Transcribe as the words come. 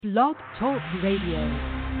Blog Talk Radio.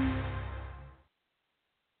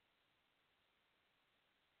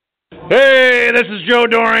 Hey, this is Joe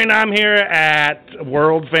Doring. I'm here at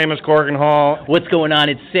world famous Corcoran Hall. What's going on?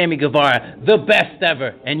 It's Sammy Guevara, the best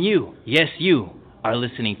ever. And you, yes, you, are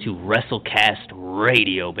listening to WrestleCast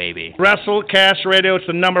Radio, baby. WrestleCast Radio, it's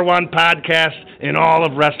the #1 podcast in all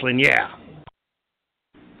of wrestling, yeah.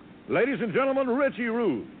 Ladies and gentlemen, Richie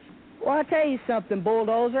Rude. Well, I'll tell you something,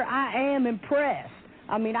 Bulldozer. I am impressed.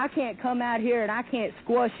 I mean, I can't come out here and I can't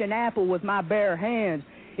squash an apple with my bare hands.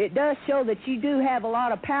 It does show that you do have a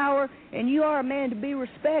lot of power, and you are a man to be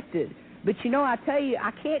respected. But, you know, I tell you,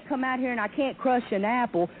 I can't come out here and I can't crush an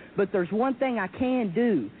apple, but there's one thing I can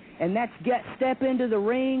do, and that's step into the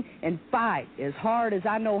ring and fight as hard as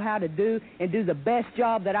I know how to do and do the best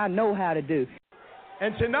job that I know how to do.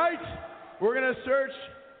 And tonight, we're going to search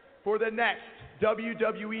for the next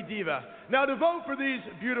WWE Diva. Now, to vote for these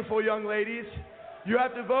beautiful young ladies, you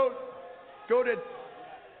have to vote. Go to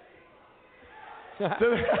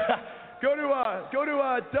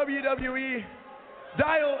WWE,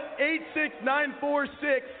 dial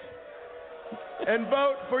 86946, and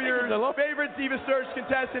vote for your favorite Diva Search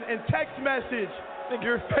contestant and text message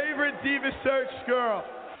your favorite Diva Search girl.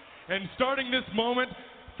 And starting this moment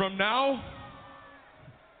from now,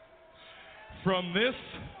 from this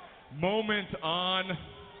moment on,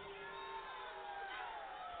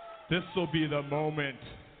 this will be the moment,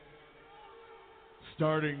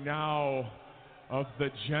 starting now, of the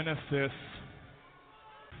Genesis.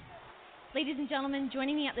 Ladies and gentlemen,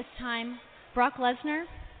 joining me at this time, Brock Lesnar,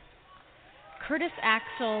 Curtis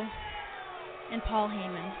Axel, and Paul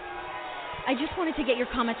Heyman. I just wanted to get your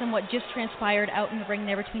comments on what just transpired out in the ring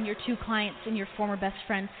there between your two clients and your former best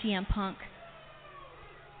friend, CM Punk.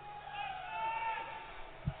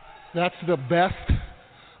 That's the best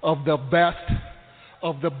of the best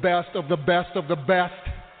of the best of the best of the best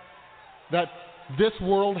that this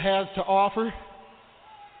world has to offer.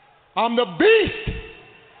 I'm the beast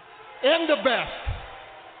and the best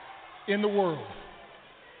in the world.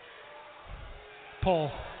 Paul,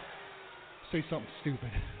 say something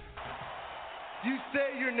stupid. You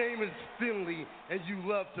say your name is Finley and you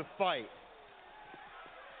love to fight.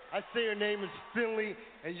 I say your name is Finley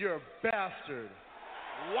and you're a bastard.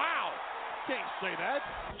 Wow! Can't say that.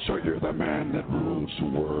 So you're the man that rules the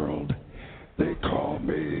world. They call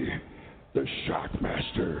me the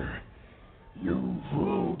Shockmaster. You've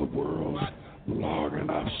ruled the world long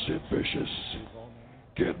enough, Sid Vicious.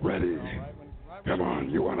 Get ready. Come on,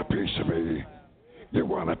 you want a piece of me? You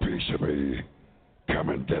want a piece of me? Come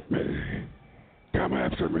and get me. Come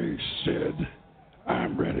after me, Sid.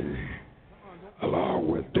 I'm ready. Along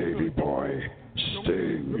with Davey Boy,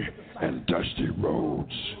 Sting, and Dusty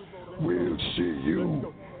Rhodes, we'll see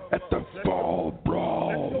you at the Fall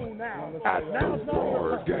Brawl at the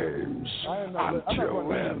War Games. Until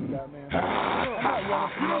then,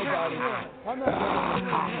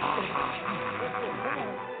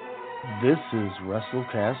 This is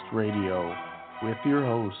WrestleCast Radio with your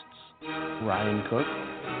hosts, Ryan Cook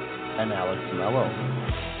and Alex Mello.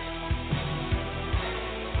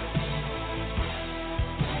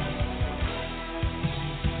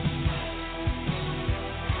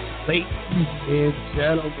 Ladies and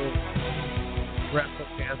gentlemen,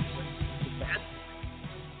 WrestleCast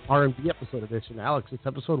R&B episode edition. Alex, it's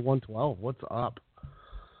episode 112. What's up?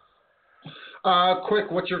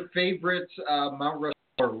 Quick, what's your favorite Mount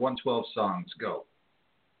Rushmore 112 songs? Go.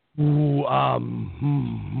 Ooh,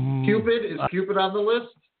 Cupid? Is Cupid on the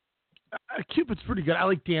list? Cupid's pretty good. I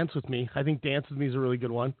like Dance With Me. I think Dance With Me is a really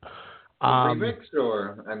good one. Remix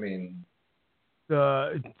or, I mean...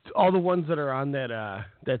 all the ones that are on that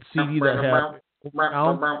CD that have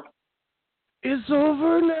now, it's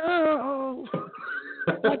over now.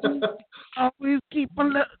 I can always keep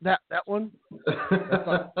on that one.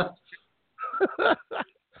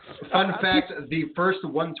 Fun fact: the first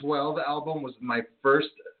 112 album was my first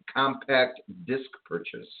compact disc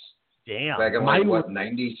purchase. Damn, back in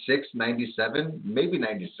 96, 97, maybe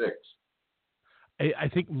 96. I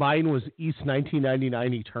think mine was East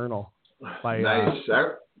 1999 Eternal. By, nice.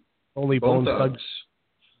 Only Bone Thugs.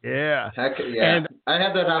 Yeah. Heck yeah. And I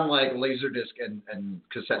had that on like Laserdisc and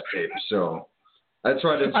cassette tape, so that's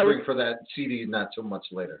why I didn't spring for that CD not so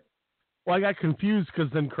much later. Well, I got confused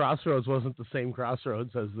because then Crossroads wasn't the same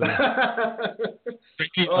Crossroads as the... I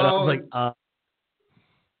was like,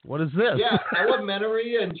 what is this? Yeah,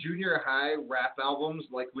 elementary and junior high rap albums,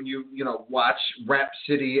 like when you watch Rap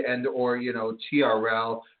City and or,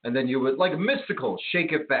 TRL, and then you would, like Mystical,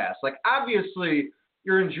 Shake It Fast. Like, obviously,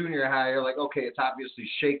 you're in junior high, you're like, okay, it's obviously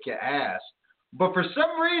Shake Your Ass. But for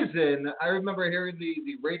some reason, I remember hearing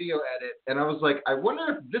the radio edit, and I was like, I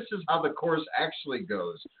wonder if this is how the chorus actually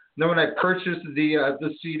goes. And then when I purchased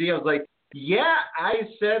the CD, I was like, yeah, I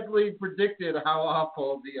sadly predicted how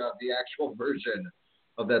awful the actual version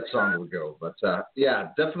of that song would go. But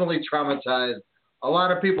yeah, definitely traumatized a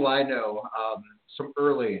lot of people I know. Some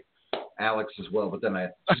early Alex as well, but then I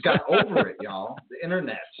just got over it, y'all. The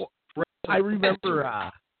internet. I remember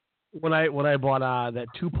when I bought that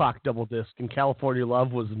Tupac double disc, and California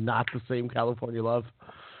Love was not the same California Love.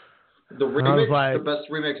 The remix, like, the best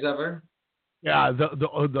remix ever. Yeah, the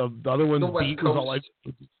other one's beat was all like.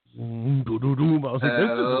 I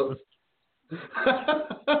was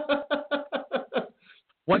like,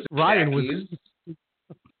 what Ryan was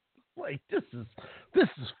like? This is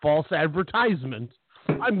false advertisement.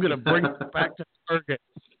 I'm gonna bring it back to Target.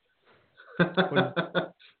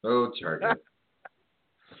 Oh, Target.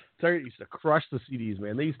 Target used to crush the CDs,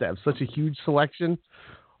 man. They used to have such a huge selection.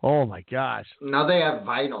 Oh my gosh. Now they have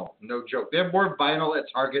vinyl. No joke. They have more vinyl at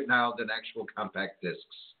Target now than actual compact discs.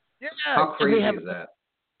 Yeah. How crazy is that?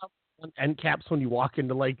 End caps when you walk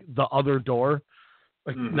into like the other door,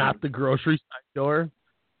 like not the grocery side door.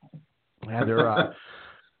 Yeah, they're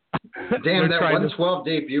damn, that 112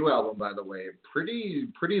 debut album, by the way, pretty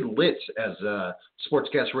lit, as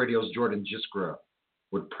Sportscast Radio's Jordan Jiskra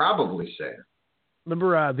would probably say.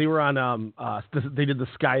 Remember they were on they did the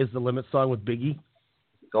Sky is the Limit song with Biggie.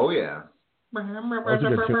 Oh yeah. That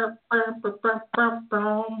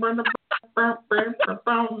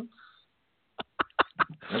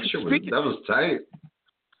was tight.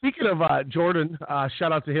 Speaking of Jordan,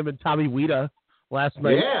 shout out to him and Tommy Wita last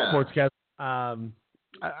night. Yeah. Sportscast. I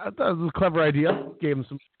thought it was a clever idea. Gave him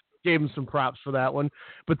some props for that one.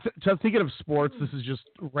 But thinking of sports, this is just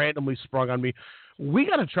randomly sprung on me. We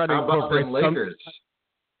got to try to incorporate Lakers.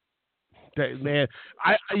 Man,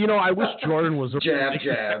 I wish Jordan was a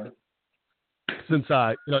jab. Since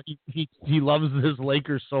he loves his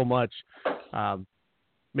Lakers so much,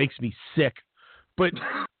 makes me sick. But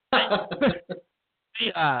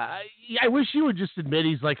I wish he would just admit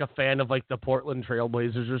he's like a fan of like the Portland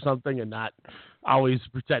Trailblazers or something, and not always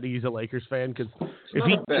pretending he's a Lakers fan. Because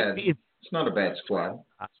it's not a bad squad.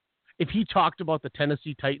 If he talked about the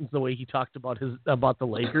Tennessee Titans the way he talked about the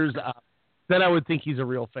Lakers, then I would think he's a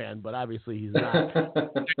real fan. But obviously he's not.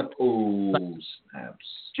 Oh, snaps!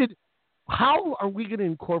 How are we going to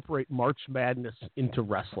incorporate March Madness into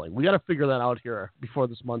wrestling? We got to figure that out here before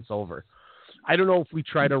this month's over. I don't know if we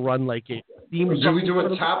try to run like a theme. Do we do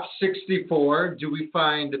a top 64? Do we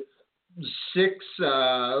find 6,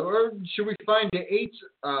 or should we find 8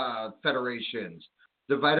 federations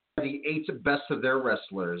divided by the 8 best of their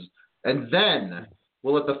wrestlers? And then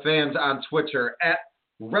we'll let the fans on Twitter at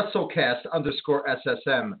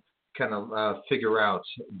WrestleCast_SSM kind of figure out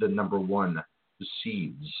the number 1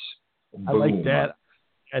 seeds. Boom. I like that.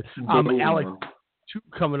 Alex, 2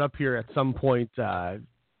 coming up here at some point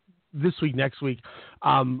this week, next week.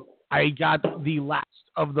 I got the last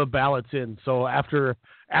of the ballots in. So after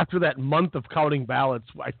that month of counting ballots,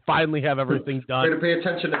 I finally have everything done. Way to pay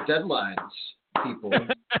attention to deadlines, people.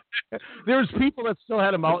 There's people that still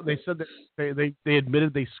had them out, and they said that they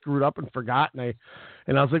admitted they screwed up and forgot. And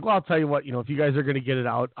I was like, well, I'll tell you what, if you guys are going to get it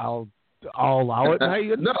out, I'll allow it.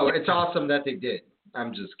 No, it's awesome that they did.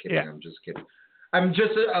 I'm just kidding. Yeah. I'm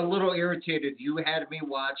just a little irritated. You had me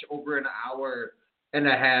watch over an hour and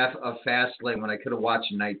a half of Fastlane when I could have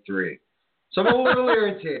watched Night 3. So I'm a little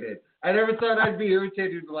irritated. I never thought I'd be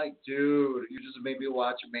irritated. Like, dude, you just made me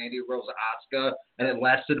watch Mandy Rose Asuka, and it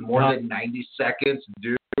lasted more than 90 seconds.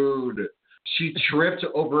 Dude, she tripped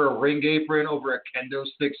over a ring apron, over a kendo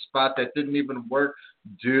stick spot that didn't even work.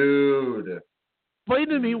 Dude. Explain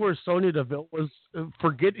to me where Sonya Deville was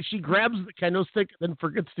she grabs the kendo stick and then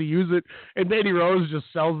forgets to use it, and Mandy Rose just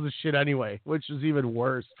sells the shit anyway, which is even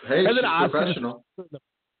worse. Hey, and she's professional.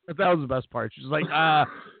 That was the best part. She's like, I'm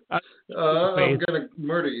gonna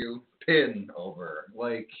murder you. Pin over.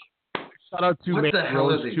 Like, shout out to what Mandy the hell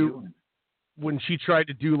Rose are they too, doing? when she tried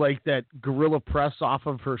to do like that gorilla press off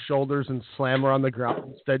of her shoulders and slam her on the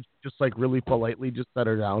ground. Instead, just like really politely just set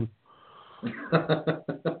her down.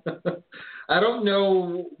 I don't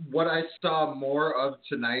know what I saw more of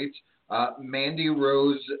tonight. Mandy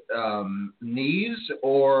Rose knees,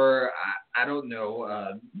 or I don't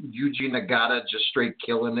know, Yuji Nagata just straight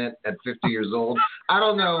killing it at 50 years old. I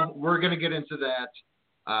don't know. We're going to get into that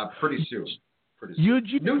pretty soon.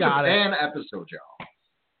 Yuji New Nagata. Japan episode, y'all.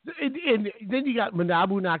 And then you got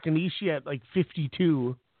Manabu Nakanishi at like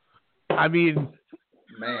 52. I mean...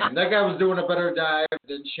 Man, that guy was doing a better dive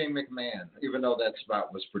than Shane McMahon, even though that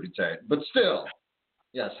spot was pretty tight. But still,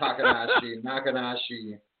 yes,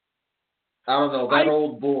 Nakanashi. I don't know. That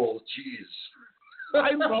old bull, jeez.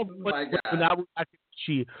 I love when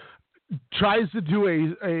she tries to do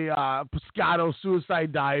a Pescado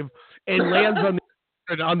suicide dive and lands on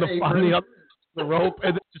the rope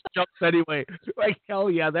and then just jumps anyway. Like, hell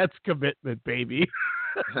yeah, that's commitment, baby.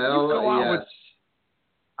 Hell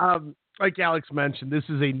yes. Like Alex mentioned, this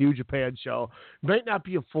is a New Japan show. It might not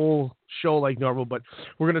be a full show like normal, but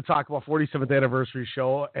we're going to talk about 47th anniversary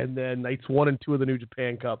show and then nights 1 and 2 of the New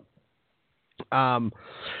Japan Cup.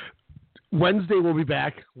 Wednesday we'll be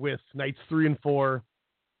back with nights 3 and 4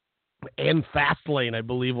 and Fastlane, I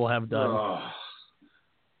believe we'll have done.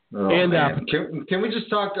 And can we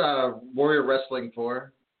just talk Warrior Wrestling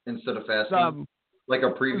 4 instead of Fastlane? Like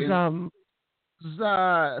a preview? Is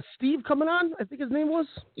Steve coming on? I think his name was.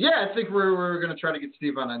 Yeah, I think we're going to try to get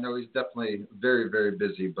Steve on. I know he's definitely very, very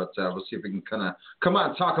busy, but we'll see if we can kind of come on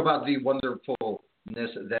and talk about the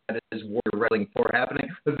wonderfulness that is Warrior Wrestling 4 happening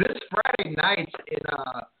this Friday night in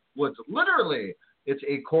Woods. Literally, it's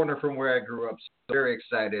a corner from where I grew up. So very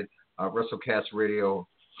excited. WrestleCast Radio,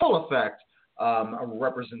 full effect. A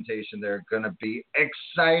representation there. Going to be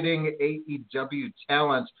exciting. AEW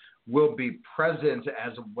talent will be present,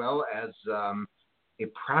 as well as a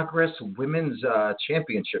Progress Women's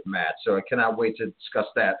Championship match. So I cannot wait to discuss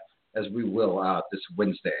that, as we will this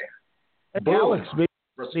Wednesday. Hey, Alex,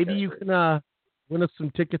 maybe you can win us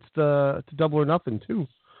some tickets to Double or Nothing too.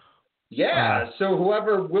 Yeah, so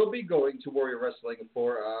whoever will be going to Warrior Wrestling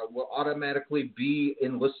 4 will automatically be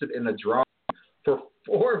enlisted in a draw for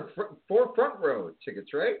four front row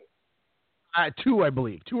tickets, right? 2, I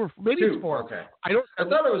believe. 2 or maybe 2. It's 4. Okay. I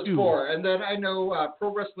thought it was 2. 4, and then I know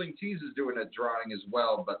Pro Wrestling Tees is doing a drawing as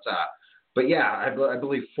well. But yeah, I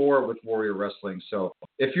believe 4 with Warrior Wrestling. So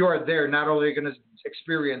if you are there, not only are you going to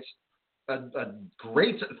experience a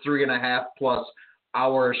great 3.5+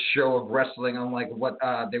 hour show of wrestling, unlike what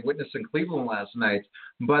they witnessed in Cleveland last night,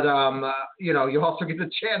 but you also get the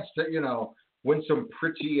chance to win some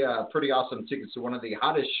pretty awesome tickets to one of the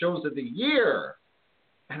hottest shows of the year.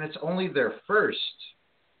 And it's only their first.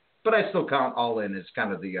 But I still count All In as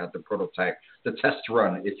kind of the prototype, the test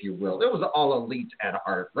run, if you will. It was all elite at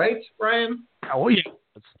heart, right, Ryan? Oh, yeah.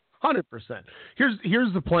 100%.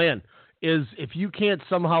 Here's the plan, is if you can't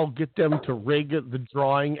somehow get them to rig the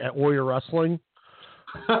drawing at Warrior Wrestling,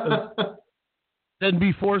 then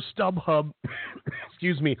before StubHub,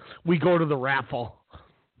 excuse me, we go to the raffle.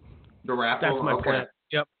 The raffle? That's my plan.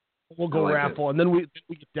 Yep. We'll go raffle, and then we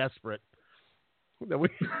get desperate. Then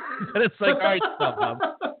it's like, all right, StubHub,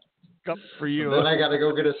 come for you. Then I got to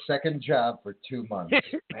go get a second job for 2 months.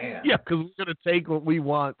 Man. Yeah, because we're going to take what we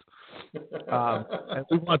want. And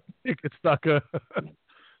we want tickets, sucker.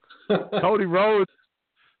 Cody Rhodes,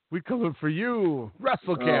 we coming for you.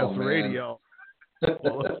 WrestleCast Radio.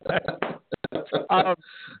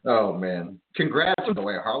 Oh, man. Congrats, by the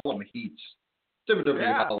way, Harlem Heat.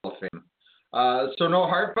 WWE Hall of Fame. So no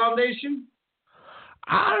Heart Foundation?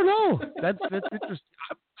 I don't know. That's interesting.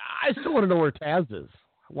 I still want to know where Taz is.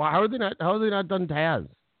 How are they not done Taz?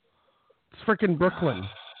 It's freaking Brooklyn.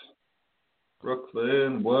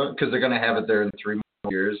 Brooklyn, what? Because they're going to have it there in 3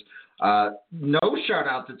 more years. No shout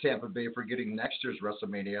out to Tampa Bay for getting next year's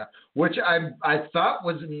WrestleMania, which I thought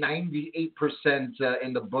was 98%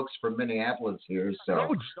 in the books for Minneapolis here.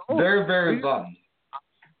 So very, very bummed.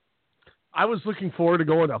 I was looking forward to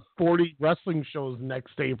going to 40 wrestling shows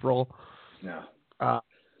next April. Yeah.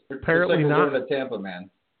 Apparently not. Going to Tampa, man.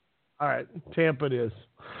 All right, Tampa it is.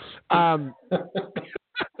 March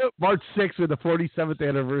 6th with the 47th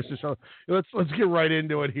anniversary show. Let's get right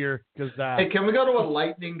into it here, because hey, can we go to a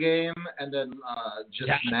Lightning game and then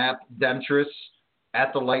just snap Dentris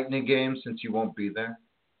at the Lightning game since you won't be there?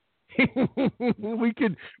 we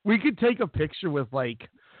could take a picture with I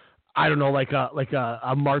don't know, like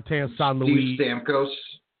a Martin San Luis. Steve Stamkos.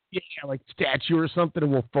 Yeah, like statue or something,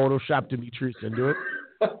 and we'll Photoshop Demetrius into it.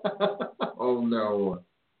 Oh no!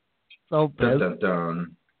 So dun, dun,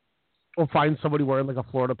 dun. We'll find somebody wearing a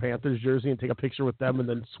Florida Panthers jersey and take a picture with them, and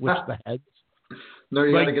then switch the heads. No,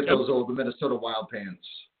 you got to get those old Minnesota Wild pants.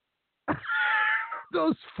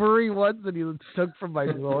 Those furry ones that he took from my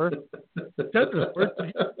drawer. That's the first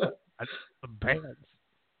thing. I took some pants.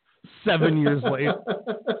 7 years later,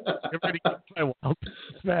 everybody gets my Wild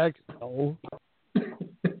pants back. No.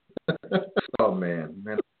 Oh man,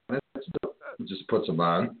 it just puts them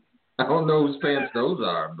on. I don't know whose pants those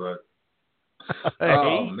are, but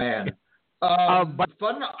oh man. But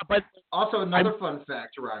also another fun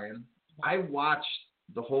fact, Ryan. I watched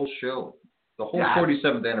the whole show, the whole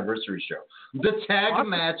 47th anniversary show, the tag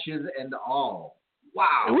matches and all.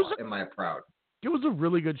 Wow, am I proud? It was a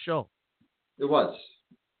really good show. It was.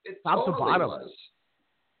 It top totally to bottom. Was.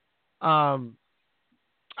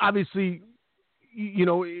 Obviously, you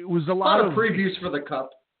know, it was a A lot lot of previews for the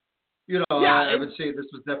Cup. You know, Yeah, I would say this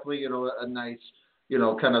was definitely, you know, a nice, you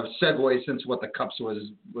know, kind of segue since what the Cups was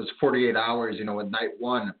 48 hours, you know, with night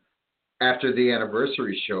one after the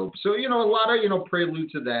anniversary show. So, you know, a lot of, you know,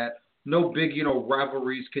 prelude to that. No big, you know,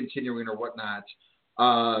 rivalries continuing or whatnot.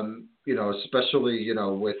 You know, especially, you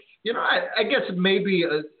know, with, you know, I guess maybe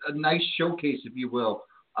a nice showcase, if you will,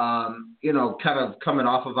 you know, kind of coming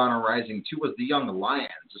off of Honor Rising too, was the Young Lions,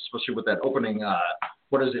 especially with that opening,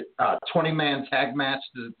 20-man tag match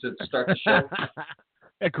to start the show.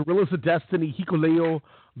 At Gorillas of Destiny, Hikuleo,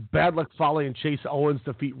 Bad Luck Fale, and Chase Owens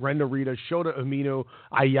defeat Ren Narita, Shota Umino,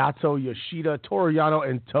 Ayato Yoshida, Toru Yano,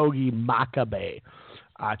 and Togi Makabe.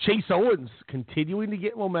 Chase Owens continuing to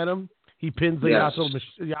get momentum. He pins Ayato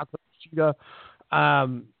Yoshida.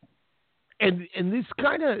 And this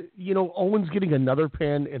kind of, you know, Owens getting another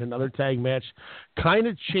pin in another tag match kind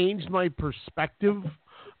of changed my perspective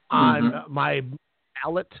on my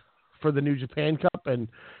ballot for the New Japan Cup. And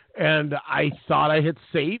I thought I hit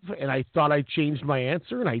save, and I thought I changed my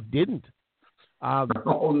answer, and I didn't.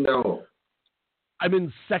 Oh, no. I'm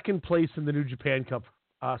in second place in the New Japan Cup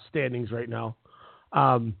standings right now.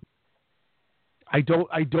 I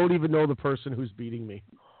don't even know the person who's beating me.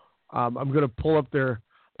 I'm going to pull up their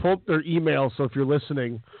email. So if you're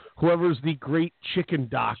listening, whoever's the Great Chicken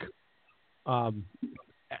Doc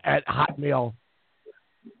at Hotmail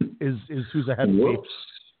is who's ahead of me.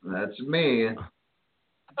 That's me.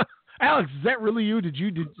 Alex, is that really you? Is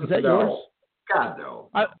that yours? God, no.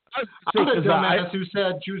 I'm the dumbass who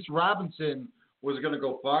said Juice Robinson was going to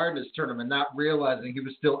go far in this tournament, not realizing he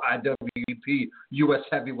was still IWGP U.S.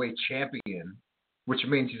 Heavyweight Champion, which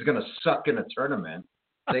means he's going to suck in a tournament.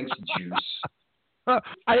 Thanks, Juice. I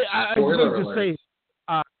was going to say,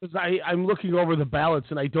 because I'm looking over the ballots,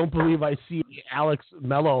 and I don't believe I see Alex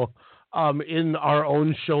Mello in our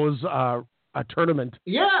own show's a tournament.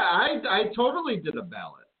 Yeah, I totally did a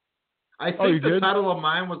ballot. I think the title of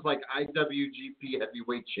mine was like IWGP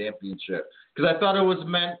Heavyweight Championship, because I thought it was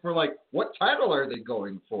meant for like, what title are they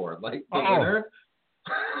going for? Like the winner?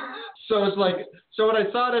 So it's like, so when I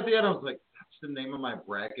saw it at the end, I was like, that's the name of my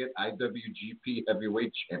bracket, IWGP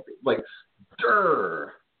Heavyweight Champion. Like,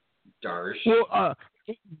 Darsh. Well,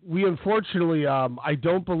 we unfortunately, I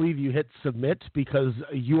don't believe you hit submit because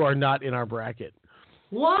you are not in our bracket.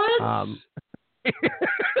 What?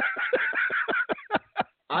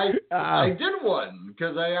 I did one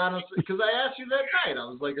because I asked you that night. I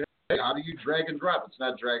was like, hey, how do you drag and drop? It's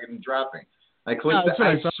not dragging and dropping. I clicked.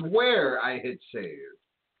 I swear I hit save.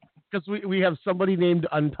 Because we have somebody named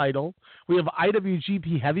Untitled. We have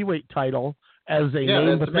IWGP Heavyweight title as a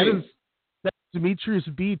name, but that's Demetrius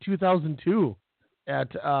B 2002 at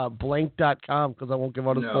blank.com, because I won't give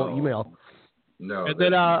out his full email. No. And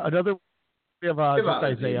then another, we have give just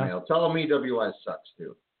Isaiah. Email. Tell him EWI sucks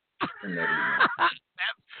too.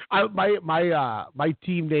 My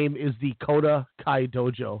team name is the Kota Kai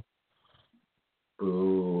Dojo.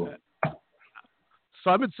 Ooh. So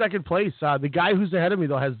I'm in second place. The guy who's ahead of me,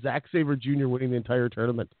 though, has Zack Sabre Jr. winning the entire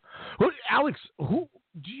tournament. Alex, who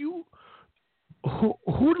did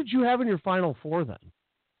you have in your Final Four then?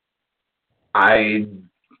 I'm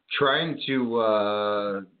trying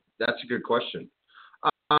to. That's a good question.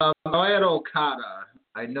 I had Okada.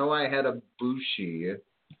 I know I had a Bushi.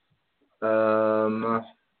 I'm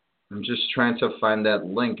just trying to find that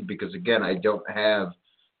link because, again, I don't have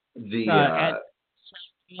the at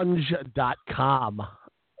sponge.com.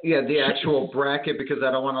 Yeah, the actual bracket, because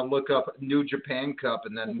I don't want to look up New Japan Cup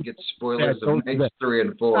and then get spoilers of nights 3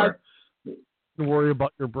 and 4. Don't worry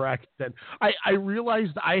about your bracket then. I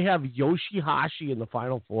realized I have Yoshihashi in the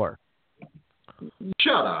Final Four.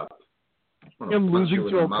 Shut up. I'm losing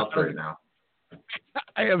to Okada right now.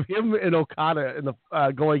 I have him and Okada in the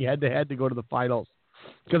going head to head to go to the finals,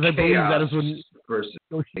 because I believe that is when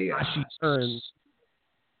Yoshihashi turns.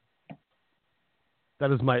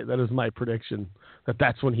 That is my prediction.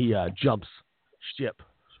 That's when he jumps ship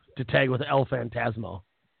to tag with El Phantasmo.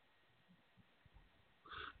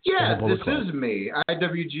 Yeah, this is me.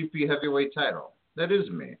 IWGP Heavyweight title. That is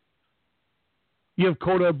me. You have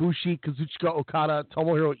Kota Ibushi, Kazuchika Okada,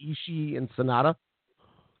 Tomohiro Ishii, and Sonata.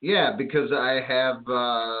 Yeah, because I have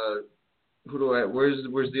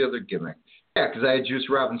where's the other gimmick? Yeah, because I had Juice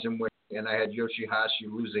Robinson winning and I had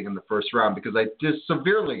Yoshihashi losing in the first round because I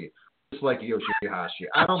severely dislike Yoshihashi.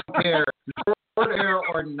 I don't care, short hair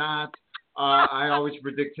or not. I always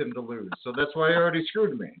predict him to lose, so that's why he already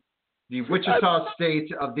screwed me. The Wichita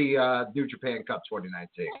State of the New Japan Cup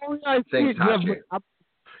 2019. Oh, yeah, thanks, Hashi.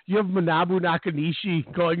 You have Manabu Nakanishi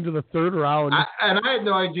going to the third round. And I had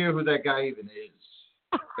no idea who that guy even is.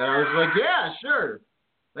 And I was like, yeah, sure.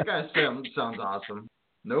 That guy sounds awesome.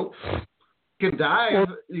 Nope. You can dive.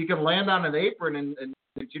 You can land on an apron and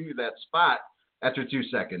continue that spot after 2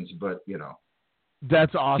 seconds. But,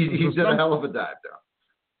 That's awesome. He did a hell of a dive,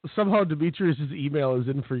 though. Somehow Demetrius' email is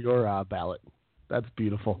in for your ballot. That's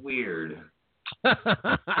beautiful. Weird.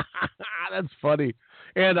 That's funny.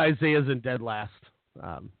 And Isaiah's in dead last.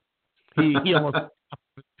 He almost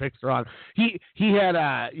picks wrong. He had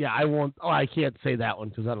I won't. Oh, I can't say that one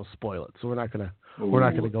because that'll spoil it. So we're not gonna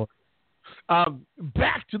go.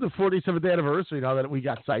 Back to the 47th anniversary now that we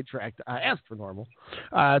got sidetracked, as per normal.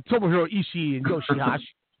 Tomohiro Ishii and Yoshihashi,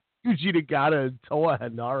 Yuji Nagata and Toa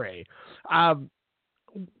Henare.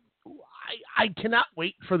 I cannot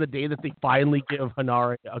wait for the day that they finally give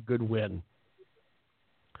Henare a good win.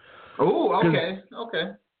 Oh, okay.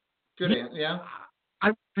 Good, yeah.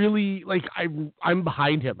 I'm really, I'm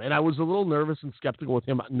behind him, and I was a little nervous and skeptical with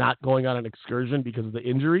him not going on an excursion because of the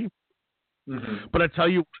injury. Mm-hmm. But I tell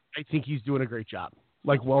you, I think he's doing a great job,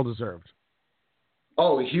 well-deserved.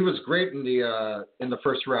 Oh, he was great in the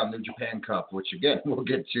first round New Japan Cup, which again we'll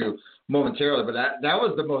get to momentarily. But that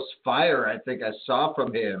was the most fire I think I saw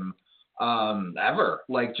from him ever.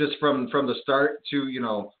 Like just from the start to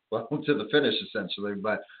to the finish essentially.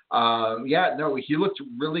 But he looked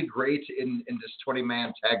really great in this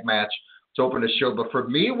 20-man tag match to open the show. But for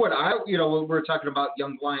me, when we were talking about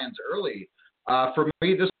Young Lions early, for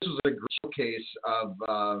me this was a great showcase of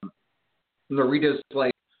Narita's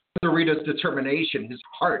determination, his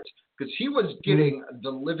heart, because he was getting the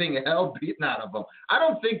living hell beaten out of him. I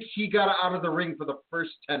don't think he got out of the ring for the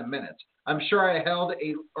first 10 minutes. I'm sure I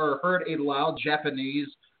heard a loud Japanese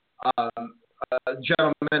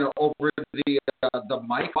gentleman over the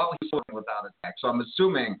mic while he was without attack. So I'm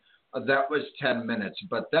assuming that was 10 minutes.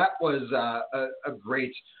 But that was a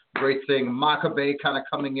great thing. Makabe kind of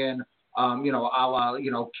coming in, a la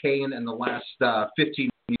Kane in the last 15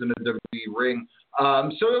 years in the WWE ring.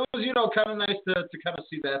 So it was, kind of nice to kind of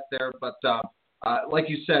see that there. But like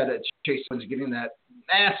you said, Chase Owens getting that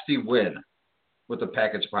nasty win with the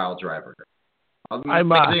package pile driver.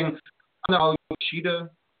 Amazing. Cheetah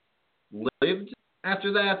lived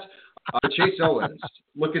after that. Chase Owens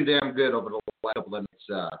looking damn good over the last couple of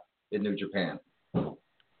nights in New Japan.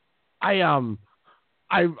 I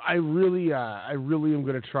really am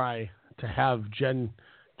going to try to have Jen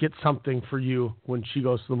get something for you when she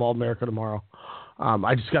goes to the Mall of America tomorrow.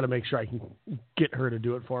 I just got to make sure I can get her to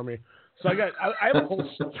do it for me. So I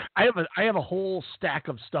have a whole stack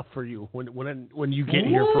of stuff for you when you get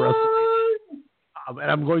here for us.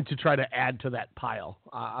 And I'm going to try to add to that pile.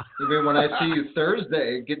 Even when I see you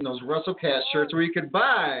Thursday getting those WrestleCast shirts where you could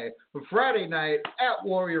buy for Friday night at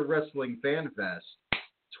Warrior Wrestling Fan Fest.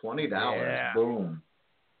 $20. Yeah. Boom.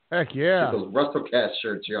 Heck yeah. Get those WrestleCast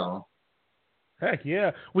shirts, y'all. Heck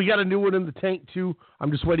yeah. We got a new one in the tank too.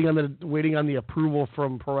 I'm just waiting on the approval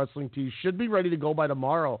from Pro Wrestling Tees. Should be ready to go by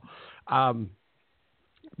tomorrow. But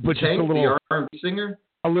Tank, just a little, the R&B singer?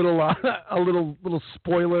 A little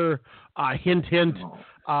spoiler, hint.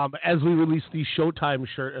 As we release the Showtime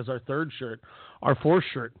shirt as our third shirt, our fourth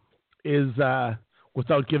shirt is,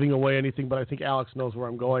 without giving away anything, but I think Alex knows where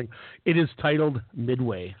I'm going. It is titled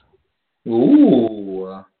Midway.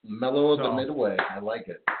 Ooh, mellow of the Midway. I like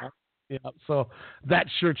it. Yeah, so that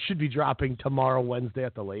shirt should be dropping tomorrow, Wednesday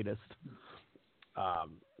at the latest.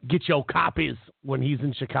 Get your copies when he's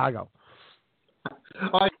in Chicago.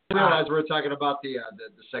 I realize we're talking about the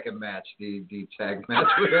second match, the tag match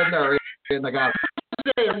with Narita and Nagata.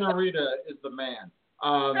 Narita is the man.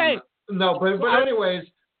 Hey. No, but anyways.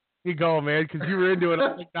 You go, man, because you were into it.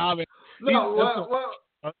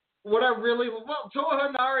 Toa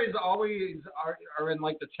Henare always are in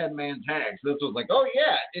like the 10-man tags. This was like, oh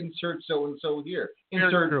yeah, insert so and so here,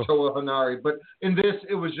 insert Toa Henare. But in this,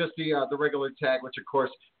 it was just the regular tag, which of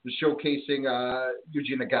course was showcasing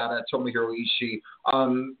Yuji Nagata, Tomohiro Ishii,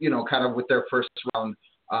 kind of with their first round.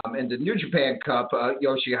 And the New Japan Cup,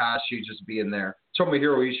 Yoshihashi just being there.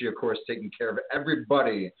 Tomohiro Ishii, of course, taking care of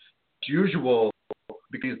everybody as usual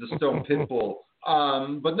because the Stone Pitbull.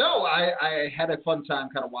 But no, I had a fun time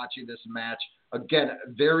kind of watching this match. Again,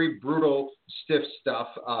 very brutal, stiff stuff.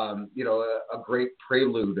 A great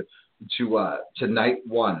prelude to night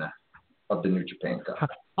one of the New Japan Cup.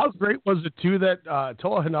 How great was it too that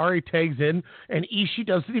Toa Henare tags in and Ishii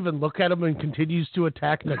doesn't even look at him and continues to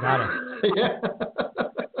attack Nagata? Yeah.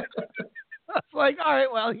 It's like, all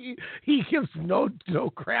right, well, he gives no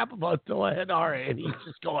crap about Toa Henare and he's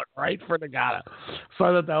just going right for Nagata. So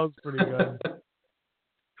I thought that was pretty good.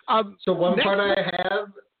 So one part I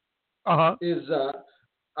have is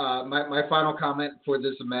my final comment for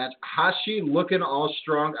this match: Hashi looking all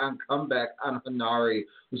strong on comeback on Hanari,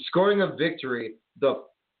 scoring a victory. The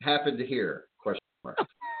happened here? Question mark.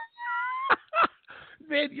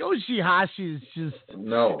 Man, Yoshihashi is just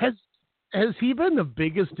no. Has he been the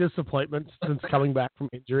biggest disappointment since coming back from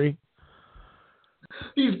injury?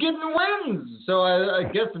 He's getting wins, so I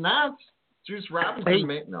guess not. Juice Robinson,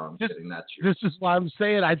 no, I'm kidding. Not Juice. This is why I'm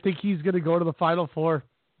saying I think he's going to go to the Final Four.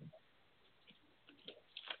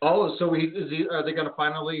 Oh, so are they going to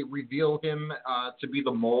finally reveal him to be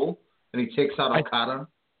the mole, and he takes out Okada?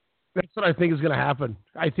 That's what I think is going to happen.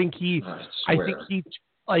 I think he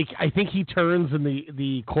turns in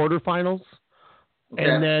the quarterfinals, okay.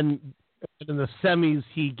 and then in the semis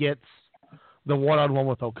he gets the one-on-one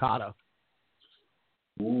with Okada.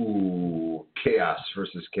 Ooh, chaos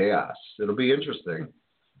versus chaos. It'll be interesting.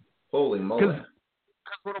 Holy moly! Because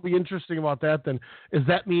what'll be interesting about that then is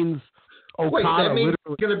that means Okada. Wait, that means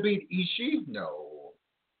he's going to beat Ishii? No.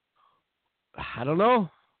 I don't know.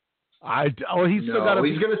 He's still got.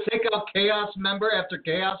 He's going to take out Chaos member after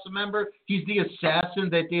Chaos member. He's the assassin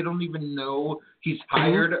that they don't even know he's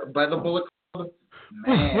hired by the Bullet Club.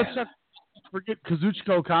 Man. Let's not forget Kazuchika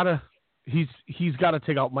Okada. He's got to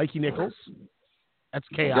take out Mikey Nichols. That's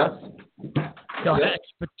Chaos. Yep. He'll have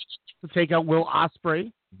to take out Will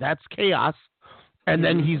Ospreay. That's Chaos. And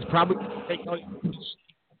then he's probably going to take out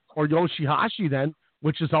or Yoshihashi then,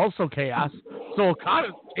 which is also Chaos. So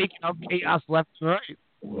Okada's taking out Chaos left and right.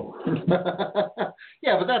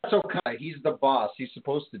 Yeah, but that's okay. He's the boss. He's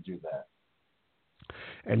supposed to do that.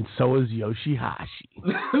 And so is Yoshihashi.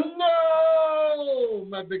 No!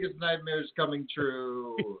 My biggest nightmare is coming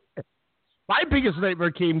true. My biggest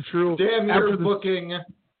nightmare came true. Damn, you're booking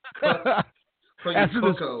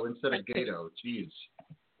Coco instead of Gato. Jeez.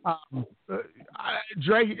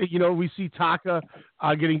 We see Taka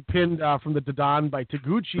getting pinned from the Dadan by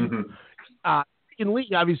Taguchi. Mm-hmm. Dragon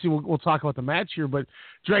Lee, obviously, we'll talk about the match here, but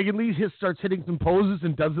Dragon Lee starts hitting some poses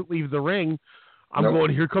and doesn't leave the ring. I'm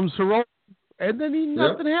going, here comes Hiromu. And then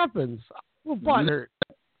nothing happens. Well, butthurt.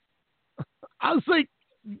 I was like,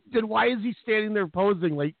 then why is he standing there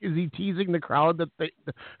posing? Like, is he teasing the crowd that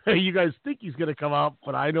you guys think he's going to come out,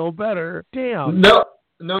 but I know better? Damn. No,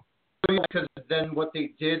 because then what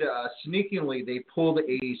they did, sneakingly, they pulled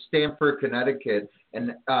a Stamford, Connecticut,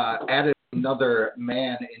 and added another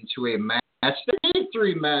man into a match. They need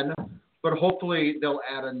 3 men, but hopefully they'll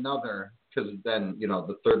add another, because then,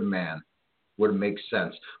 the third man would make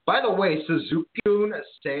sense. By the way, Suzuki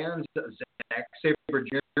stands Zack Sabre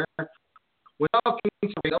Jr. without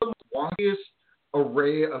King, that was the longest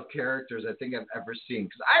array of characters I think I've ever seen.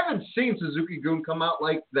 Because I haven't seen Suzuki-gun come out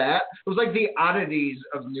like that. It was like the oddities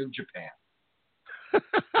of New Japan.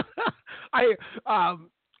 I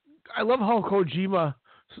love how Kojima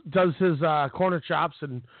does his corner chops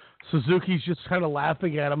and Suzuki's just kind of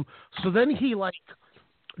laughing at him. So then he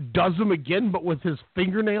does them again, but with his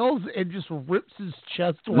fingernails, and just rips his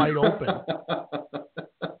chest wide open.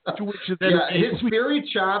 His fury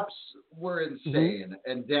chops were insane,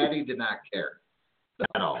 and Daddy did not care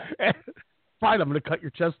at all. Fine, I'm going to cut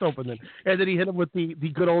your chest open then. And then he hit him with the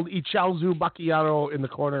good old Ichaozu Macchiato in the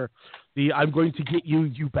corner. I'm going to get you,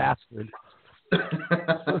 you bastard.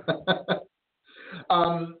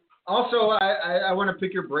 Also, I want to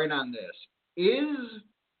pick your brain on this. Is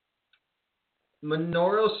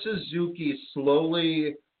Minoru Suzuki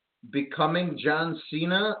slowly becoming John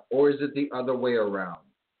Cena, or is it the other way around?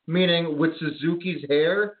 Meaning, with Suzuki's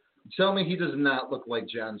hair, tell me he does not look like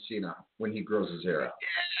John Cena when he grows his hair out.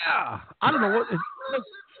 Yeah, I don't know what.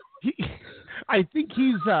 I think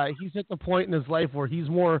he's at the point in his life where he's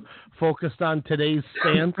more focused on today's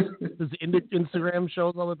stance. His Instagram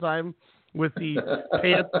shows all the time with the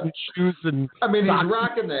pants and shoes and. I mean, he's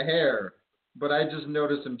rocking the hair, but I just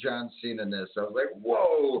noticed him John Cena-ness. I was like,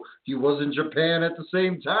 whoa, he was in Japan at the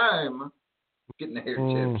same time, getting the hair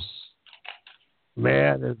tips.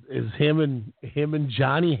 Man, is him and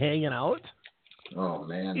Johnny hanging out? Oh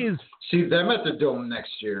man, see them at the Dome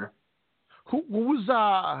next year.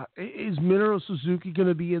 Is Minoru Suzuki going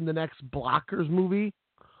to be in the next Blockers movie?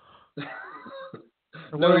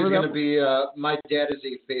 No, he's going to be. My Dad is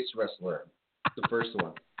a Face Wrestler, the first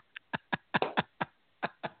one.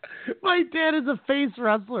 My Dad is a face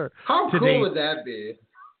wrestler. How cool would that be?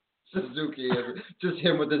 Suzuki, just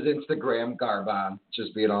him with his Instagram garb on,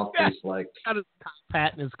 just being all face-like. Got his top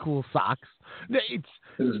hat and his cool socks. His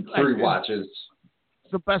 3 watches.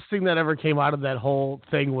 The best thing that ever came out of that whole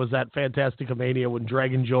thing was that Fantastica Mania when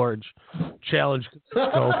Dragon George challenged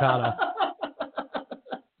Okada.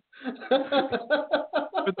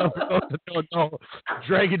 No.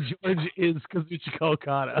 Dragon George is Kazuchika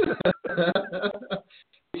Okada.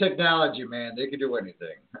 technology, man. They can do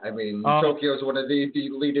anything. I mean, Tokyo is one of the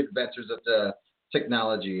lead inventors of the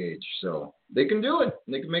technology age, so they can do it.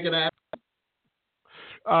 They can make it happen.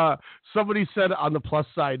 Somebody said on the plus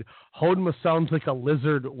side, Honma sounds like a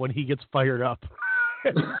lizard when he gets fired up.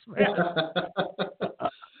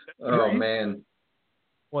 Oh, man.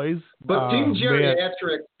 Boys. But Team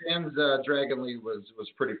Geriatric and Dragon Lee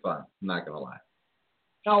was pretty fun. I'm not going to lie.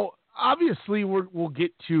 Now, obviously, we'll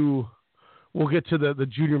get to the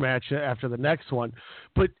junior match after the next one.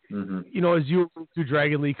 But, you know, as you through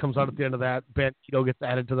Dragon Lee comes out at the end of that, Bandito gets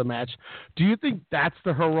added to the match. Do you think that's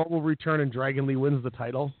the Hiromu return and Dragon Lee wins the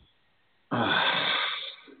title?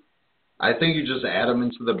 I think you just add them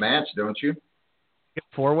into the match, don't you? Get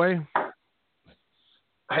four-way?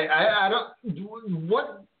 I don't.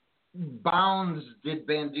 What bounds did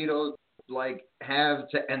Bandito have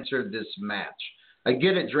to enter this match? I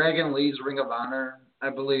get it. Dragon Lee's Ring of Honor, I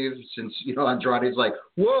believe, since Andrade's like,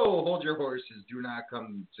 whoa, hold your horses, do not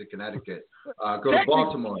come to Connecticut, go to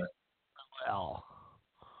Baltimore. Well,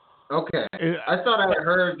 okay. I thought I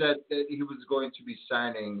heard that he was going to be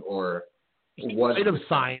signing or was might have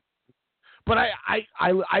signed. But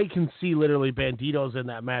I can see literally Bandito's in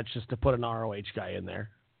that match just to put an ROH guy in there.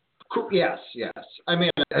 Yes. I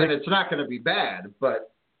mean, and it's not going to be bad,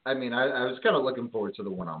 but I mean, I was kind of looking forward to the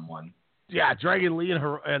one-on-one. Yeah, Dragon Lee and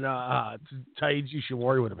Taiji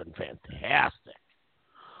Shimori would have been fantastic.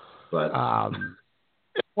 But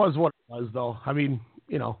it was what it was, though. I mean,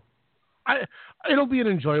 it'll be an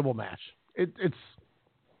enjoyable match. It's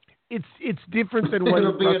different than what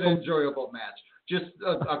it'll be an enjoyable match. Just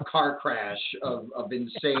a car crash of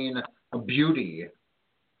insane beauty.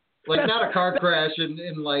 Like, not a car crash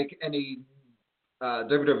in like any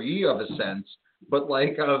WWE of a sense, but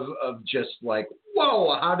like of just like,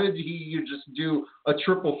 whoa, how did you just do a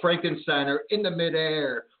triple Frankensteiner in the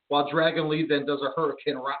midair while Dragon Lee then does a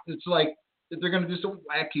Hurricane Rock? It's like they're going to do some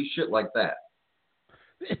wacky shit like that.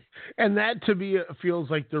 And that, to me,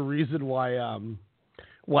 feels like the reason why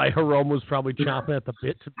Hiromu was probably chomping at the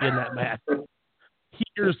bit to be in that match. He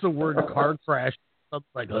hears the word car crash. I'm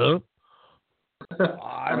like, huh?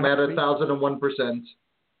 I'm at 1,001%.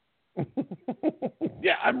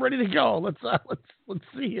 Yeah, I'm ready to go. Let's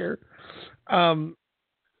see here.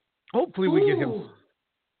 Hopefully we get him.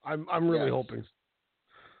 I'm really hoping.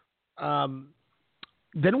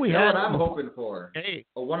 Then we have what I'm hoping for.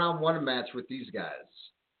 A one-on-one match with these guys.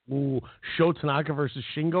 Ooh, Sho Tanaka versus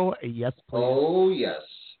Shingo. Yes, please. Oh yes.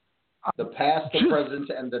 The past, the present,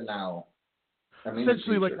 and the now.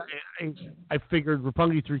 Essentially, like I figured,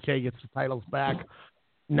 Roppongi 3K gets the titles back.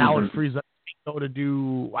 Now it frees up Shingo to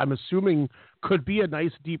do. I'm assuming could be a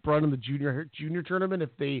nice deep run in the junior tournament if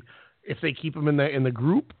they keep him in the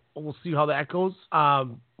group. We'll see how that goes. But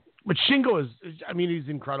Shingo he's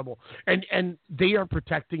incredible, and they are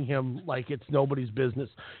protecting him like it's nobody's business.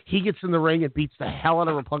 He gets in the ring and beats the hell out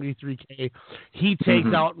of Roppongi 3K. He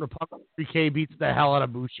takes out Roppongi 3K, beats the hell out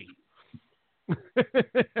of Bushi.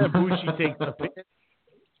 Bushi takes the pin,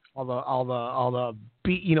 all the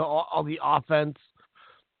beat, all the offense.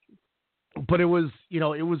 But it was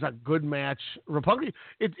a good match. Roppongi,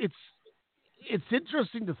 it's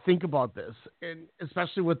interesting to think about this, and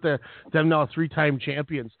especially with them now 3-time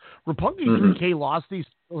champions. Roppongi 3K lost these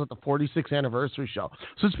titles at the 46th anniversary show,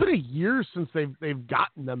 so it's been a year since they've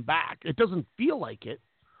gotten them back. It doesn't feel like it.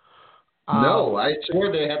 No, I swear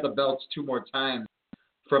they had the belts 2 more times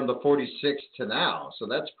from the 46th to now, so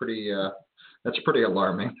that's pretty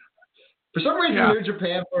alarming. For some reason, New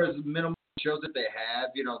Japan, for as minimal shows that they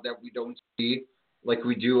have, that we don't see like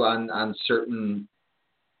we do on certain,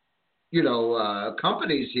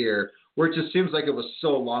 companies here, where it just seems like it was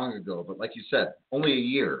so long ago. But like you said, only a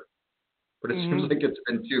year. But it seems like it's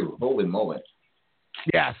been 2. Holy moly!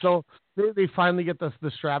 Yeah, so they finally get the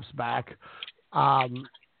straps back.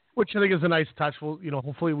 Which I think is a nice touch. Well,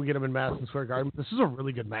 hopefully we get him in Madison Square Garden. This is a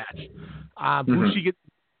really good match. Bushi gets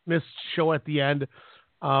missed show at the end,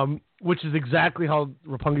 which is exactly how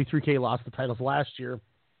Roppongi 3K lost the titles last year.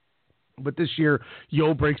 But this year,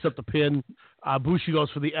 Yo breaks up the pin. Bushi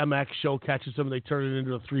goes for the MX show, catches him, and they turn it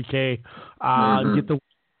into a 3K. Get the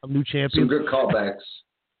new champion. Some good callbacks.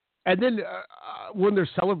 And then when they're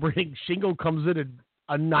celebrating, Shingo comes in and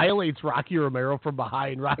annihilates Rocky Romero from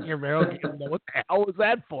behind. Rocky Romero didn't know what the hell was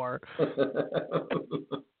that for.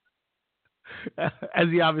 As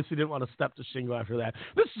he obviously didn't want to step to Shingo after that.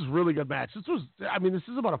 This is a really good match. This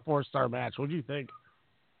is about a 4-star match. What do you think?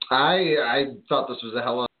 I thought this was a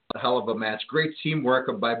hell of a match. Great teamwork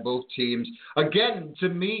by both teams. Again, to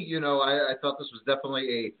me, I thought this was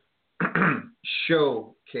definitely a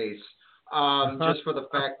showcase. Just for the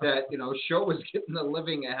fact that, Sho was getting the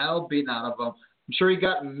living hell beaten out of him. I'm sure he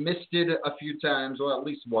got misted a few times, well, at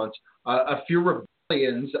least once, a few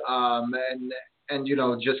rebellions, and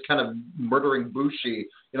just kind of murdering Bushi,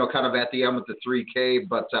 kind of at the end with the 3K.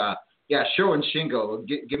 But yeah, Sho and Shingo,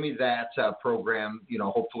 give me that program,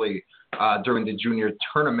 hopefully during the junior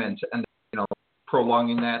tournament, and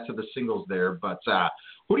prolonging that to the singles there. But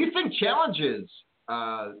who do you think challenges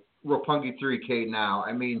Roppongi 3K now?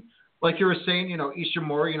 I mean, like you were saying,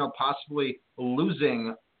 Ishimori, possibly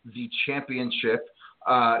losing the championship,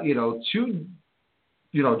 to,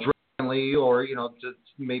 Dragon Lee, or, to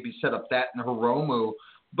maybe set up that in Hiromu.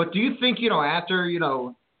 But do you think, after,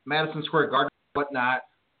 Madison Square Garden and whatnot,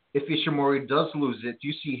 if Ishimori does lose it, do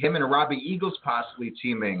you see him and Robbie Eagles possibly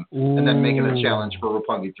teaming and then making a challenge for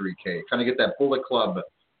Roppongi 3K? Kind of get that Bullet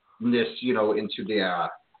Club-ness, into the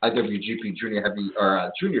IWGP Junior Heavy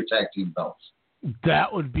or Junior Tag Team belts.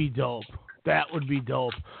 That would be dope.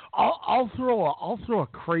 I'll throw a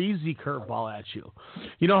crazy curveball at you.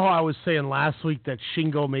 You know how I was saying last week that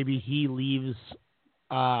Shingo, maybe he leaves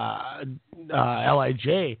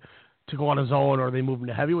LIJ to go on his own, or they move him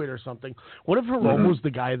to heavyweight or something. What if Hiromu's the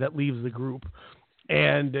guy that leaves the group,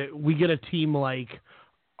 and we get a team like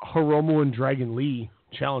Hiromu and Dragon Lee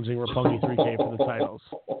challenging Roppongi 3K for the titles?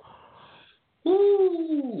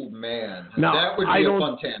 Ooh, man. Now, that would be a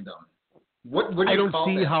fun tandem. What do you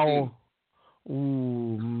call that how.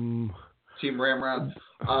 Team Ramrod.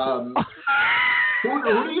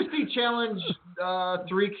 Who do you see challenge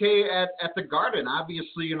 3K at the Garden?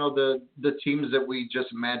 Obviously, the teams that we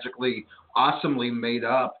just magically, awesomely made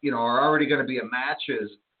up, are already going to be in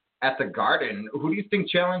matches at the Garden. Who do you think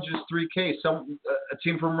challenges 3K? A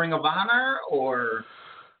team from Ring of Honor, or?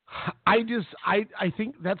 I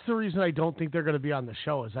think that's the reason I don't think they're going to be on the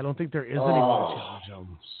show. Is I don't think there is anyone to challenge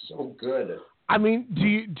them. So good. I mean, do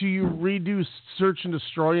you redo Search and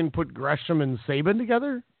Destroy and put Gresham and Sabin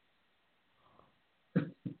together?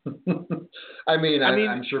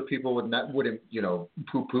 I'm sure people wouldn't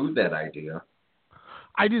poo-poo that idea.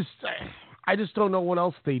 I just don't know what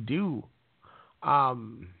else they do.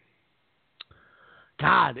 God,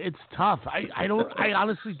 it's tough. I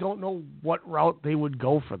honestly don't know what route they would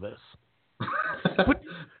go for this. But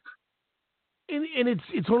and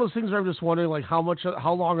it's one of those things where I'm just wondering, like, how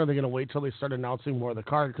long are they going to wait till they start announcing more of the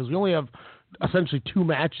card? Because we only have essentially 2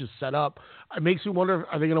 matches set up. It makes me wonder,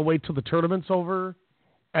 are they going to wait till the tournament's over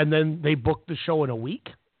and then they book the show in a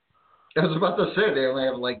week? I was about to say they only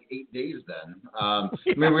have like 8 days then.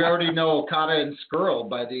 We already know Okada and Skrull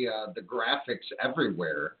by the graphics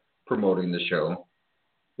everywhere promoting the show.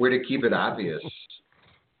 Way to keep it obvious.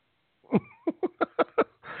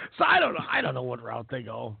 So I don't know what route they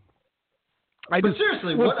go. But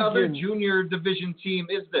seriously, what other junior division team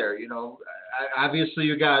is there? Obviously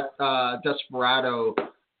you got Desperado,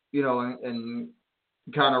 and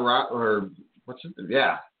Conor, or what's it?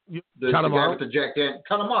 Yeah, the guy with the Jack Dan,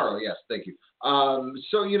 Kanemaru. Yes, thank you.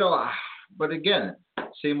 But again,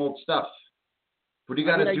 same old stuff. What do you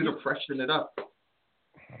got to do to freshen it up?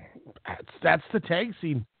 That's the tag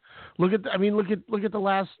scene. Look at the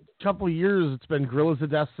last couple of years. It's been Guerrillas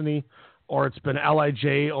of Destiny, or it's been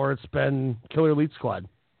LIJ, or it's been Killer Elite Squad.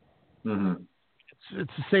 Mm-hmm.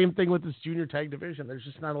 It's the same thing with this junior tag division. There's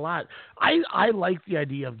just not a lot. I like the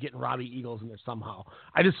idea of getting Robbie Eagles in there somehow.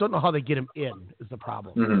 I just don't know how they get him in is the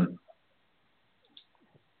problem. Mm-hmm.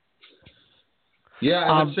 Yeah,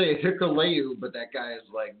 I would say Hikuleu, but that guy is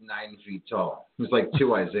like 9 feet tall. He's like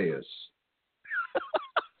 2 Isaiahs.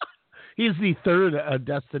 He's the third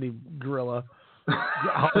Destiny gorilla.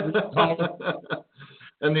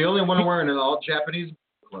 And the only one wearing an all-Japanese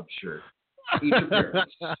club shirt. Each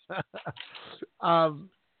appearance. Now,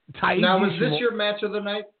 was this your match of the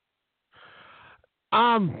night?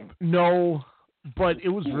 No, but it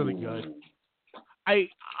was really good. I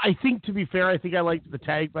think, to be fair, I think I liked the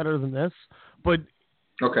tag better than this, but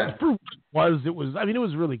okay. For what it was, it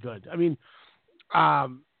was really good.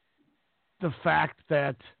 The fact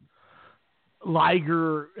that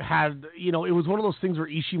Liger had, it was one of those things where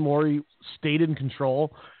Ishimori stayed in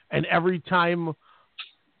control, and every time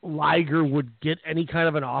Liger would get any kind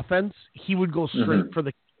of an offense, he would go straight for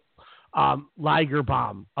the Liger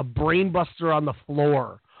bomb, a brainbuster on the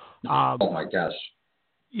floor. Oh my gosh.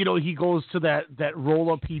 He goes to that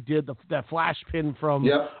roll up he did, that flash pin from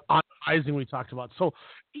on Rising we talked about. So,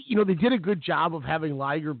 they did a good job of having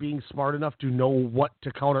Liger being smart enough to know what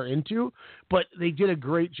to counter into, but they did a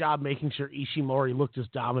great job making sure Ishimori looked as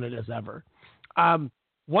dominant as ever.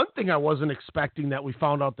 One thing I wasn't expecting that we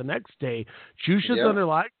found out the next day, Jushin Thunder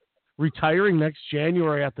Liger retiring next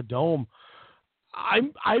January at the Dome.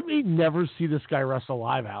 I may never see this guy wrestle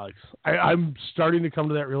live, Alex. I'm starting to come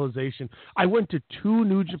to that realization. I went to 2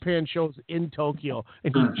 New Japan shows in Tokyo,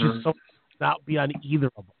 and he just so not be on either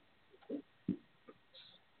of them.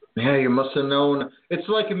 Yeah, you must have known. It's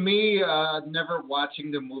like me never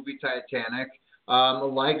watching the movie Titanic.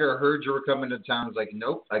 Liger heard you were coming to town. Was like,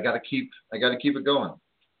 nope, I gotta keep it going.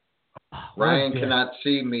 Ryan cannot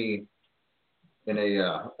see me in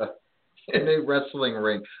a wrestling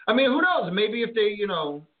ring. I mean, who knows? Maybe if they,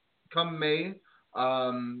 come May.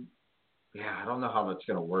 I don't know how that's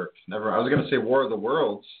gonna work. Never. I was gonna say War of the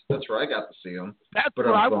Worlds. That's where I got to see him. That's what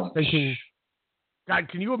I was thinking. God,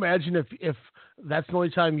 can you imagine if that's the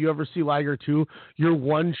only time you ever see Liger 2? Your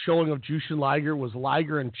one showing of Jushin Liger was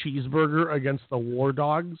Liger and Cheeseburger against the War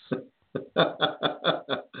Dogs.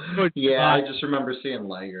 Yeah, I just remember seeing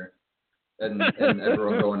Liger and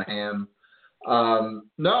everyone going ham.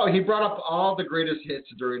 No, he brought up all the greatest hits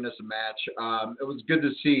during this match. It was good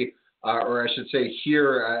to see, or I should say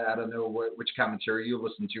hear, I don't know which commentary you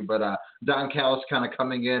listened to, but Don Callis kind of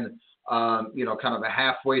coming in, kind of a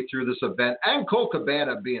halfway through this event, and Colt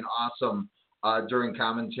Cabana being awesome during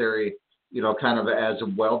commentary, kind of as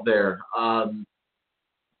well there.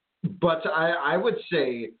 But I would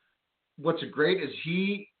say what's great is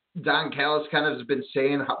Don Callis kind of has been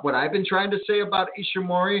saying what I've been trying to say about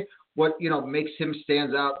Ishimori. What, makes him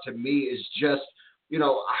stand out to me is just,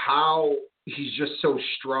 how he's just so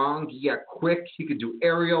strong. Yeah, quick. He can do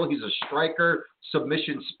aerial. He's a striker,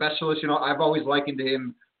 submission specialist. I've always likened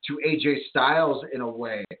him to AJ Styles in a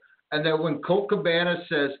way. And then when Colt Cabana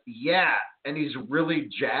says, yeah, and he's really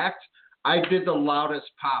jacked, I did the loudest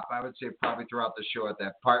pop, I would say, probably throughout the show at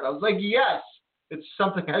that part. I was like, yes, it's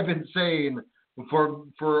something I've been saying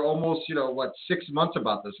for almost, 6 months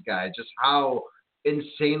about this guy, just how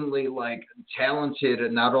insanely talented,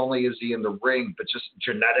 and not only is he in the ring, but just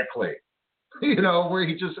genetically, where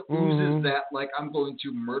he just oozes that I'm going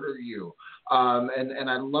to murder you. And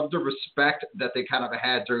I love the respect that they kind of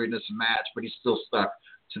had during this match, but he still stuck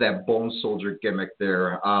to that Bone Soldier gimmick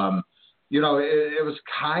there. It was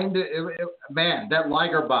kind of, man, that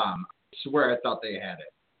Liger bomb, I swear I thought they had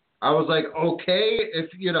it. I was like, okay,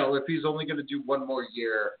 if he's only going to do one more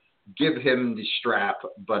year, give him the strap.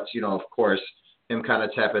 But, of course, him kind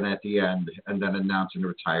of tapping at the end and then announcing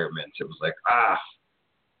retirement. It was like,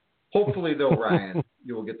 hopefully though, Ryan,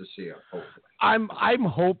 you will get to see him. Hopefully. I'm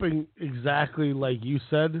hoping exactly like you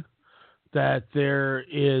said that there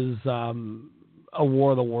is a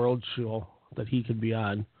War of the Worlds show that he could be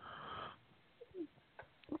on.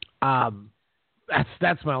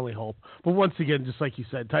 That's my only hope. But once again, just like you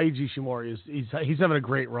said, Taiji Ishimori he's having a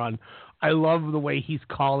great run. I love the way he's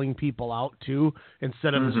calling people out too,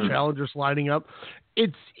 instead of his challengers lining up.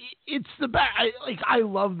 It's the best. I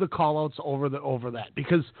love the call outs over that,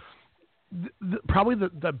 because probably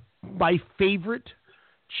my favorite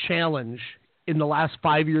challenge in the last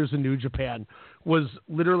 5 years in New Japan was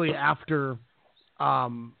literally after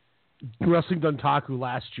Wrestling Dontaku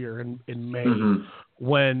last year in May,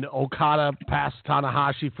 when Okada passed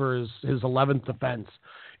Tanahashi for his 11th defense,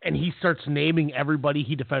 and he starts naming everybody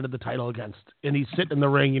he defended the title against, and he's sitting in the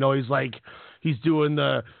ring, he's doing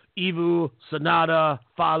the Ivu, Sonata,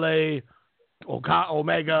 Fale,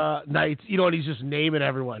 Omega, Knights, and he's just naming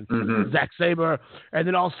everyone, Zack Sabre, and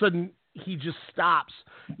then all of a sudden he just stops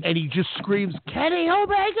and he just screams, Kenny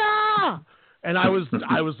Omega! And I was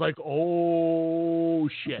like, oh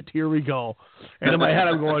shit, here we go. And in my head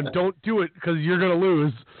I'm going, don't do it because you're gonna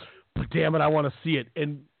lose. But damn it, I want to see it.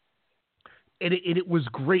 And it was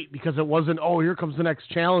great because it wasn't, here comes the next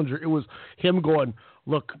challenger. It was him going,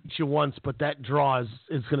 look, you once, but that draw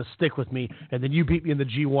is gonna stick with me. And then you beat me in the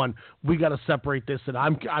G1. We got to separate this, and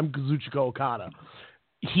I'm Kazuchika Okada.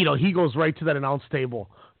 He goes right to that announce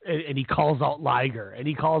table. And he calls out Liger, and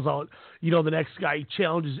he calls out, the next guy. He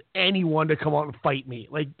challenges anyone to come out and fight me.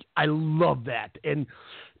 I love that. And,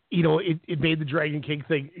 it made the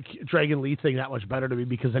Dragon Lee thing that much better to me,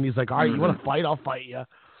 because then he's like, all right, you want to fight? I'll fight you.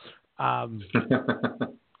 It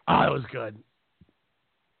was good.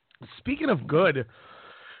 Speaking of good,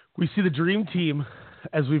 we see the Dream Team,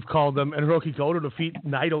 as we've called them, and Hiroki Goto defeat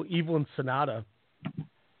Naito, Evil, and Sonata.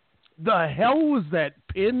 The hell was that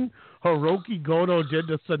pin Hiroki Goto did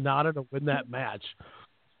to Sonata to win that match?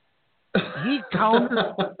 He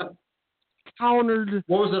countered.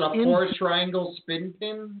 What was it, a 4 triangle spin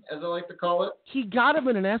pin, as I like to call it? He got him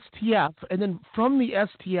in an STF, and then from the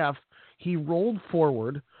STF, he rolled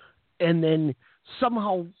forward, and then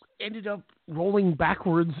somehow ended up rolling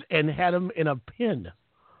backwards and had him in a pin.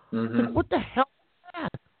 What the hell is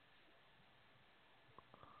that?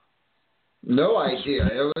 No idea.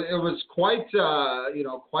 It was quite,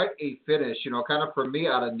 quite a finish, kind of for me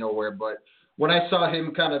out of nowhere. But when I saw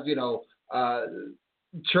him kind of,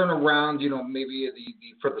 turn around, maybe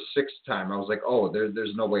for the sixth time, I was like, oh,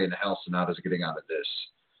 there's no way in hell Sonata's getting out of this.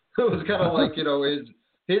 It was kind of like,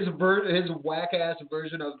 his whack-ass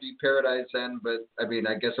version of the Paradise End, but, I mean,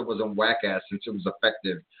 I guess it wasn't whack-ass since it was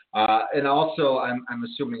effective. And also, I'm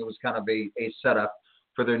assuming it was kind of a setup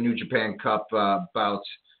for their New Japan Cup bout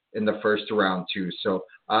in the first round, too. So,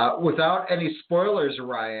 without any spoilers,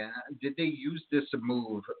 Ryan, did they use this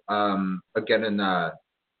move again in their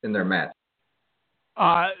match?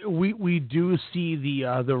 We do see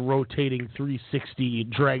the rotating 360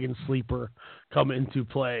 Dragon Sleeper come into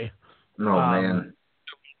play. Oh, man.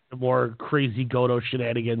 The more crazy Goto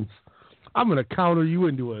shenanigans. I'm going to counter you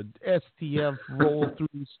into a STF roll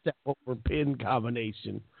through step over pin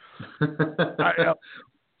combination.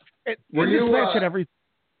 Were you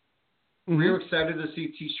excited to see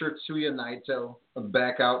T-shirt Suya Naito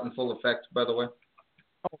back out in full effect, by the way?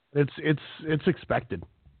 Oh, it's expected.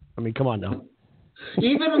 I mean, come on now.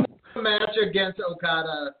 Even the match against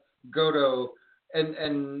Okada, Goto, and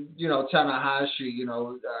Tanahashi,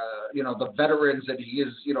 the veterans that he has,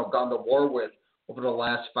 gone to war with over the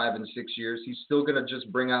last 5 and 6 years, he's still gonna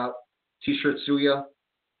just bring out T-shirt Suya.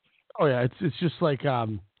 Oh yeah, it's just like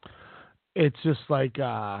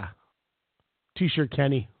T-shirt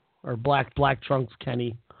Kenny or black trunks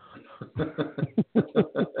Kenny.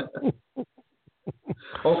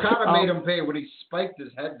 Okada made him pay when he spiked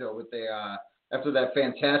his head though with after that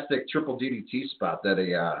fantastic triple DDT spot that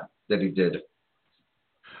he did.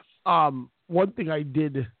 One thing I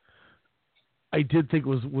did think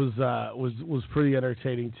was pretty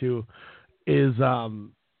entertaining too is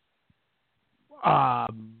whatchamacallit,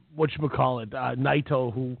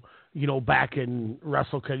 Naito, who back in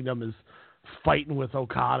Wrestle Kingdom is fighting with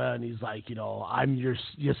Okada, and he's like, I'm your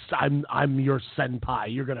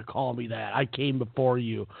senpai. You're gonna call me that. I came before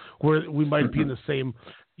you. We might be in the same,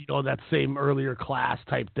 that same earlier class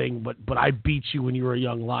type thing, but I beat you when you were a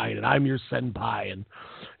young lion, and I'm your senpai. And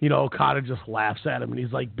Okada just laughs at him, and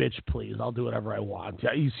he's like, "Bitch, please, I'll do whatever I want."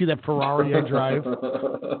 Yeah, you see that Ferrari I drive?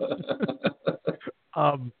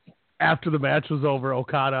 After the match was over,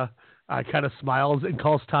 Okada kind of smiles and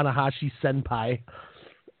calls Tanahashi senpai.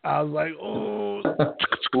 I was like, oh.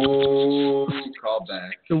 Oh, call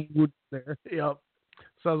back. The wood there. Yep.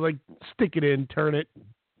 So I was like, stick it in, turn it,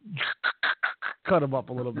 cut him up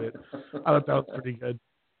a little bit. I thought that was pretty good.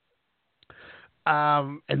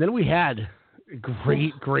 And then we had a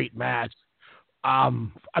great match. I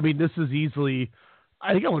mean, this is easily,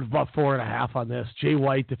 I think I went about 4.5 on this. Jay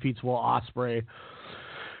White defeats Will Ospreay.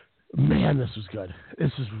 Man, this was good.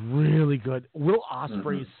 This is really good. Will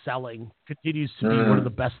Ospreay's selling continues to be one of the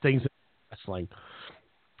best things in wrestling.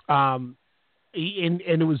 And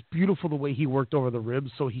it was beautiful the way he worked over the ribs,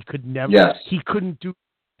 so he couldn't do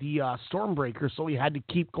the Stormbreaker, so he had to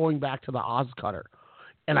keep going back to the Oz Cutter.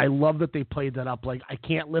 And I love that they played that up. Like, I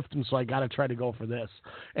can't lift him, so I got to try to go for this.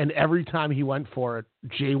 And every time he went for it,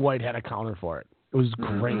 Jay White had a counter for it. It was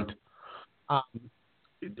great.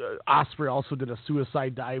 Ospreay also did a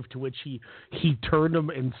suicide dive to which he turned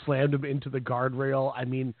him and slammed him into the guardrail. I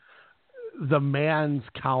mean, the man's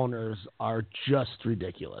counters are just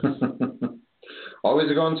ridiculous.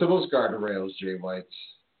 Always going to those guardrails, Jay White.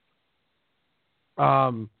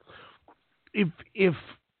 If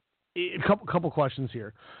a couple questions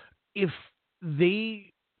here. If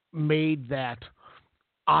they made that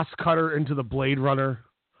Os Cutter into the Blade Runner,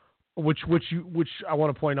 which I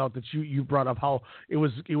want to point out that you brought up how it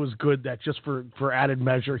was good that just for added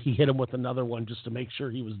measure he hit him with another one just to make sure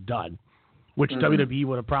he was done, which WWE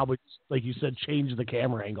would have probably, like you said, changed the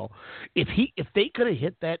camera angle. If they could have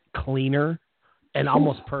hit that cleaner and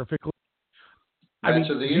almost perfectly, match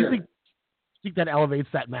of the year. Do you think that elevates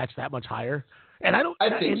that match that much higher? And I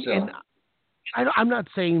think so. I'm not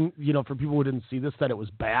saying, for people who didn't see this, that it was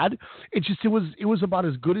bad. It's just it was about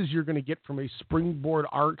as good as you're going to get from a springboard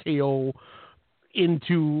RKO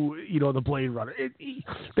into the Blade Runner.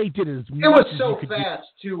 They did as much. It was as so fast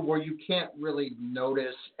too, where you can't really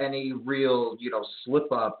notice any real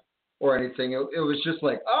slip up or anything. It was just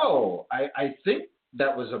like, oh, I think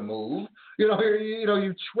that was a move. You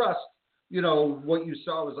trust. What you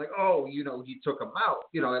saw was like, oh, he took him out.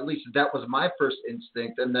 At least that was my first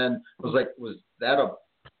instinct. And then I was like, was that a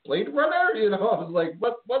Blade Runner? I was like,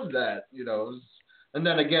 what was that? And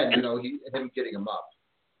then again, him getting him up.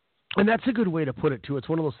 And that's a good way to put it too. It's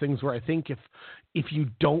one of those things where I think if you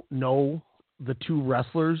don't know the two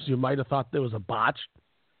wrestlers, you might have thought there was a botch.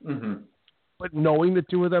 Mm-hmm. But knowing the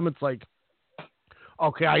two of them, it's like,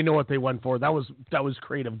 Okay, I know what they went for. That was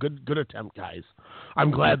creative. Good attempt, guys.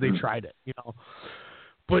 I'm glad they tried it.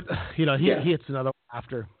 But he hits another one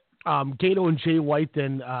after. Gato and Jay White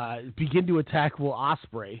then begin to attack Will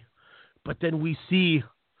Ospreay, but then we see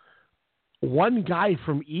one guy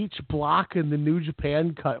from each block in the New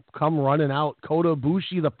Japan Cup come running out. Kota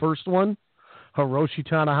Ibushi, the first one, Hiroshi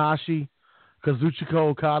Tanahashi, Kazuchika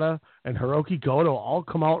Okada, and Hiroki Goto all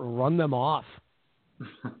come out and run them off.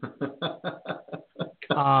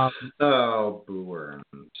 Boo worms.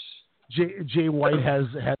 Jay White has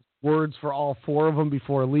words for all four of them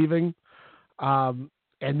before leaving.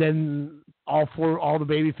 And then all the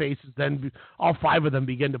baby faces, then all five of them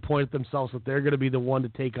begin to point at themselves that they're going to be the one to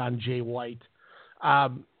take on Jay White,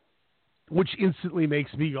 which instantly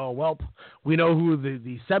makes me go, well, we know who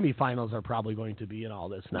the semifinals are probably going to be in all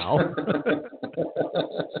this now.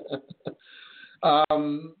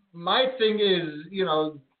 My thing is,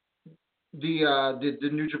 the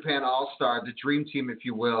New Japan All-Star, the Dream Team, if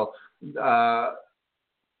you will,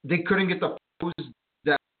 they couldn't get the pose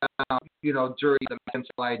down, during the match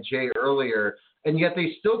by Jay earlier, and yet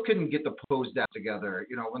they still couldn't get the pose down together,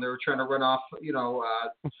 when they were trying to run off,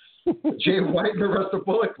 Jay White and the rest of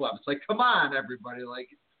Bullet Club. It's like, come on, everybody,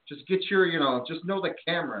 just get your, just know the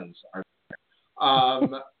cameras are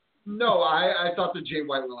there. No, I thought the Jay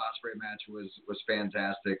White Will Ospreay match was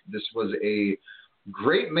fantastic. This was a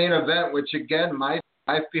great main event, which again, my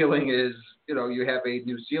feeling is, you have a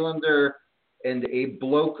New Zealander and a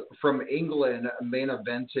bloke from England main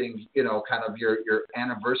eventing, kind of your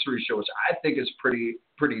anniversary show, which I think is pretty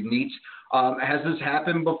neat. Has this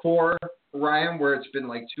happened before, Ryan, where it's been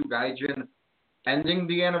like two gaijin ending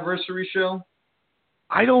the anniversary show?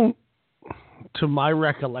 To my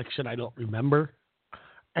recollection, I don't remember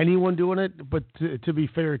anyone doing it, but to be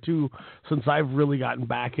fair too, since I've really gotten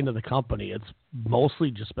back into the company, it's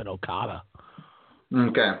mostly just been Okada.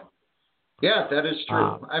 Okay. Yeah, that is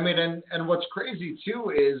true. I mean, and what's crazy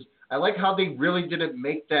too is I like how they really didn't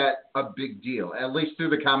make that a big deal, at least through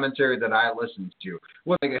the commentary that I listened to.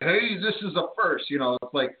 Well, like, hey, this is a first,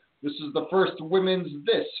 it's like, this is the first women's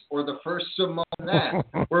this, or the first Simone that,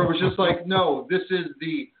 where it was just like, no, this is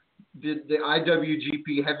the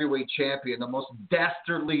IWGP heavyweight champion, the most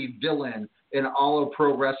dastardly villain in all of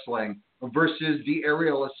pro wrestling, versus the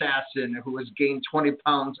aerial assassin who has gained 20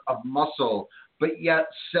 pounds of muscle, but yet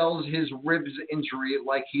sells his ribs injury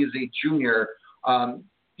like he is a junior,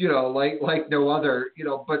 like no other,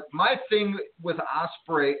 But my thing with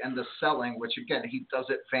Ospreay and the selling, which again, he does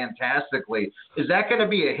it fantastically, is that going to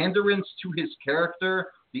be a hindrance to his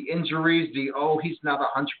character? The injuries, he's not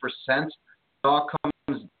 100%, it all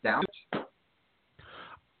comes down.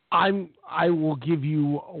 I will give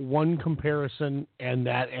you one comparison, and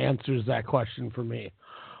that answers that question for me.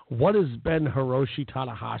 What has been Hiroshi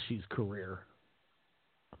Tanahashi's career?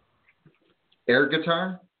 Air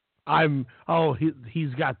guitar?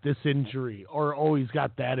 He's got this injury, or he's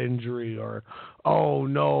got that injury, or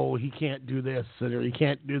no, he can't do this, or he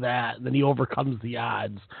can't do that, and then he overcomes the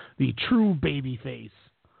odds. The true baby face.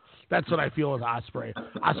 That's what I feel with Ospreay.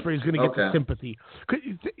 Ospreay's going to get the sympathy.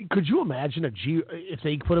 Could you imagine if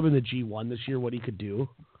they put him in the G1 this year, what he could do?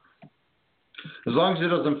 As long as he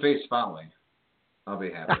doesn't face Fowling, I'll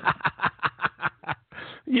be happy.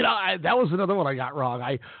 That was another one I got wrong.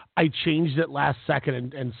 I changed it last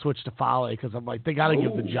second and switched to Fale because I'm like, they got to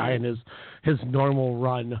give the Giant his normal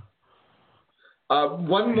run.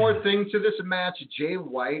 One more thing to this match, Jay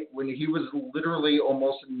White, when he was literally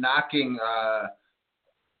almost knocking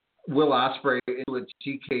Will Ospreay into a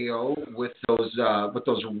TKO with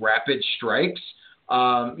those rapid strikes,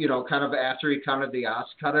 kind of after he counted the Os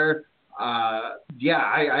cutter. I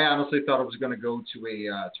honestly thought it was going to go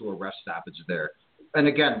to a ref stoppage there. And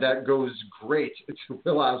again, that goes great to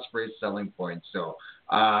Will Ospreay's selling point. So,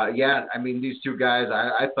 I mean, these two guys,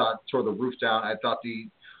 I thought tore the roof down. I thought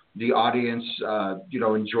the audience,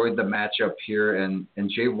 enjoyed the matchup here. And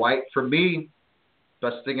Jay White, for me,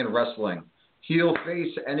 best thing in wrestling. Heel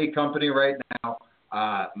face any company right now.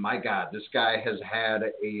 My God, this guy has had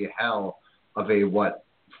a hell of a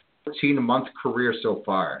 14-month career so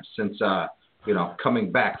far since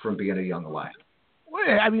coming back from being a young lion.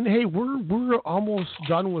 I mean, hey, we're almost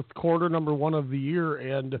done with quarter number 1 of the year,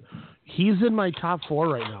 and he's in my top 4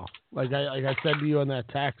 right now. Like I said to you in that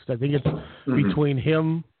text, I think it's between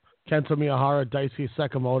him, Kenta Miyahara, Daisuke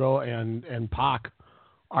Sekimoto, and Pac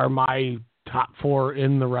are my top 4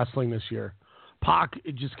 in the wrestling this year. Pac,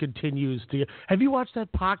 it just continues to. Have you watched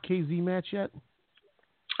that Pac KZ match yet?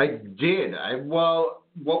 I did. What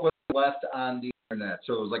was left on the internet?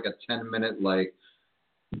 So it was like a 10-minute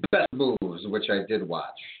best moves, which I did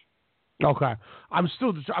watch. Okay, I'm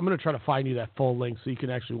going to try to find you that full link so you can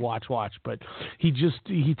actually watch. But he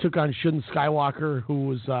took on Shun Skywalker, who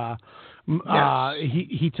was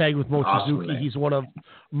he tagged with Mochizuki. Awesome, he's one of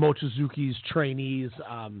Mochizuki's trainees.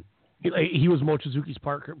 He was Mochizuki's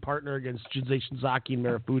partner against Jinsei Shinzaki and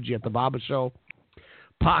Marufuji at the Baba Show.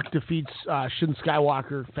 Pac defeats Shun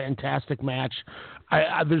Skywalker. Fantastic match.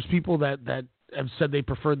 There's people that have said they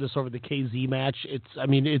preferred this over the KZ match.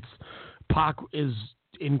 Pac is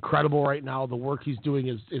incredible right now. The work he's doing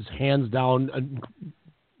is hands down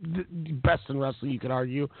the best in wrestling, you could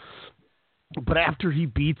argue. But after he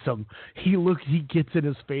beats him, he gets in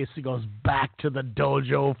his face. He goes, "Back to the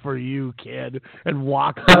dojo for you, kid," and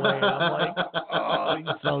walks away. I'm like, oh,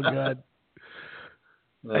 he's so good.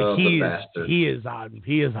 Oh, he is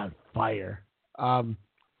on fire.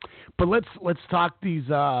 But let's talk these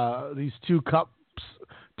 2 cups,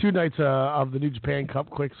 2 nights of the New Japan Cup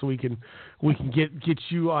quick, so we can get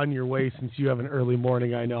you on your way since you have an early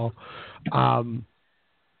morning. I know.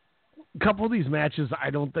 A couple of these matches, I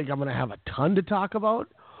don't think I'm going to have a ton to talk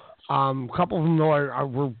about. A couple of them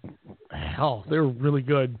though they're really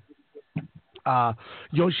good.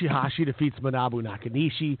 Yoshihashi defeats Manabu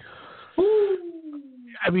Nakanishi.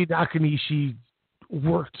 Nakanishi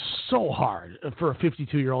worked so hard for a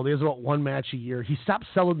 52-year-old. He has about 1 match a year. He stopped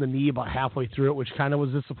selling the knee about halfway through it, which kind of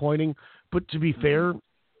was disappointing. But to be fair,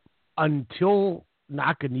 until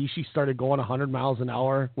Nakanishi started going 100 miles an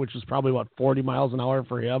hour, which was probably about 40 miles an hour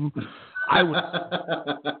for him, I was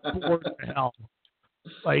bored to hell.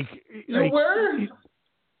 You were? At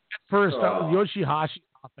first, Yoshihashi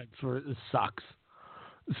offense sucks.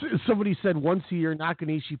 Somebody said once a year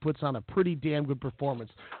Nakanishi puts on a pretty damn good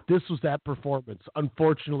performance. This was that performance.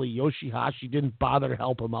 Unfortunately, Yoshihashi didn't bother to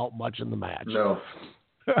help him out much in the match. No.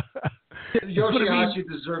 Yoshihashi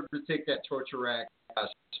deserved to take that torture rack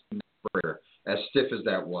as stiff as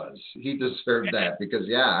that was. He deserved that because,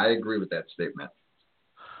 I agree with that statement.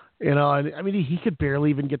 He could barely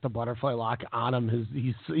even get the butterfly lock on him.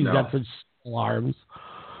 He's got such small arms.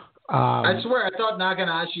 I swear, I thought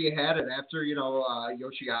Nakanishi had it after,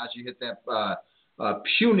 Yoshihashi hit that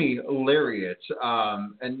puny lariat,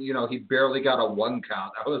 and, he barely got a 1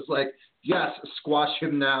 count. I was like, yes, squash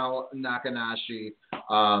him now, Nakanishi.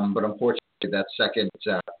 But unfortunately, that second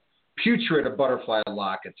putrid butterfly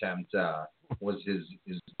lock attempt was his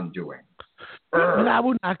undoing.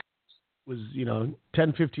 Manabu Nakanishi was,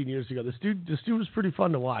 10, 15 years ago. This dude was pretty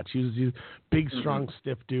fun to watch. He was a big, strong,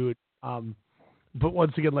 stiff dude. But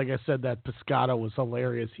once again, like I said, that Pescado was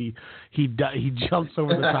hilarious. He jumps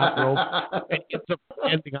over the top rope and ends up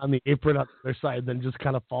landing on the apron on the other side, and then just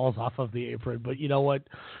kind of falls off of the apron. But you know what?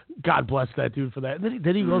 God bless that dude for that. And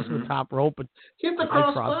then he goes to the top rope and hit the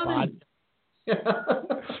crossbody.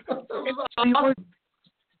 The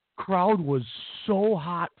crowd was so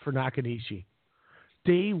hot for Nakanishi.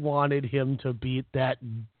 They wanted him to beat that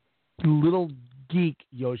little geek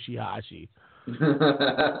Yoshihashi.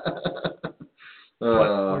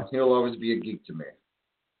 He'll always be a geek to me.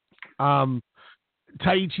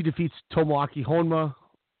 Taichi defeats Tomoaki Honma.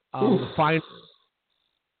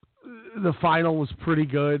 The final was pretty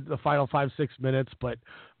good, the final 5-6 minutes, but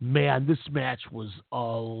man, this match was a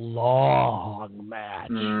long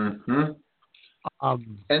match. Mm-hmm.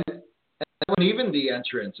 And even the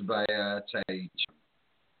entrance by Taichi.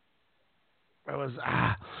 It was,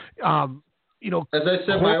 as I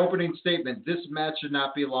said in my opening statement, this match should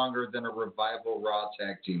not be longer than a Revival Raw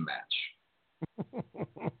Tag Team match.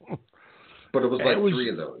 But it was like 3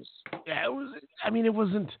 of those. Yeah, it was. It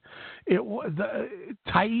wasn't. It was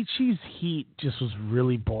Taichi's heat just was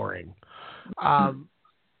really boring.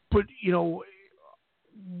 But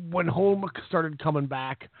when Holm started coming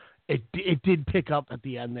back, it did pick up at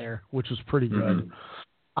the end there, which was pretty good.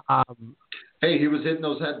 Hey, he was hitting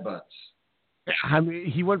those headbutts.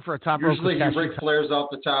 He went for a top rope. Usually he Ric Flair's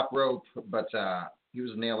off the top rope, but he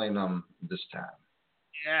was nailing them this time.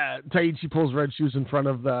 Yeah, Taichi pulls red shoes in front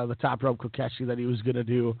of the top rope Kokeshi that he was going to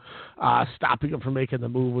do, stopping him from making the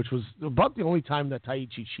move, which was about the only time that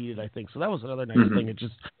Taichi cheated, I think. So that was another nice thing. It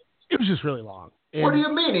was just really long. And what do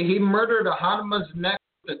you mean? He murdered Hanma's neck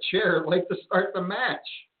with a chair to start the match.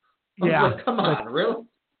 Come on, really?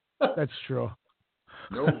 That's true.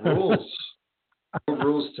 No rules. No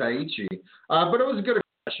rules, Taichi. But it was a good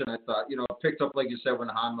aggression, I thought. It picked up, like you said, when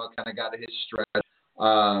Hanma kind of got his stretch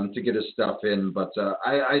to get his stuff in. But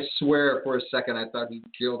I swear for a second I thought he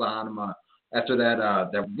killed Hanma after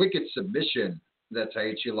that wicked submission that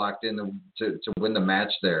Taichi locked in to win the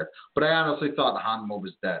match there. But I honestly thought Hanma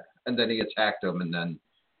was dead. And then he attacked him, and then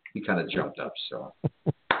he kind of jumped up. So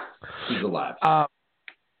he's alive.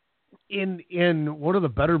 in one of the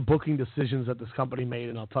better booking decisions that this company made,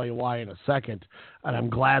 and I'll tell you why in a second, and I'm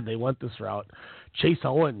glad they went this route. Chase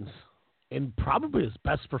Owens, in probably his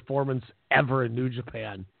best performance ever in New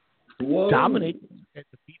Japan, dominates and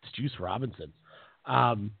defeats Juice Robinson.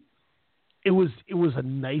 It was a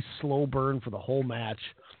nice slow burn for the whole match.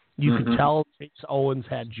 You could tell Chase Owens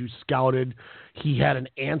had Juice scouted. He had an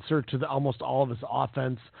answer to almost all of his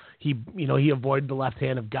offense. He avoided the left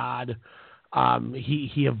hand of God.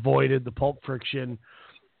 He avoided the pulp friction.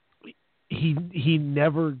 He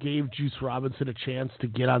never gave Juice Robinson a chance to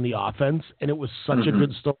get on the offense, and it was such a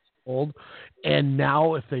good story told. And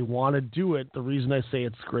now, if they want to do it, the reason I say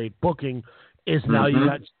it's great booking is now you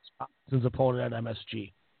got Juice Robinson's opponent at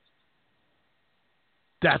MSG.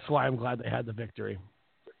 That's why I'm glad they had the victory.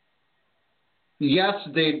 Yes,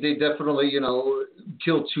 they definitely,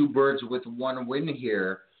 kill two birds with one win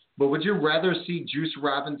here. But would you rather see Juice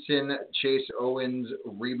Robinson, Chase Owens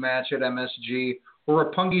rematch at MSG or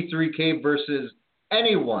a Pungy 3K versus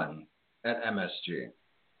anyone at MSG?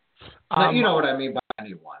 Now, you know what I mean by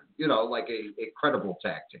anyone. Like a credible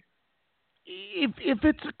tag team. If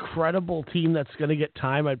it's a credible team that's going to get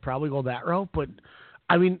time, I'd probably go that route. But,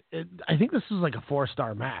 I mean, I think this is like a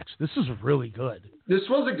 4-star match. This is really good. This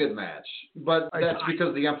was a good match, but that's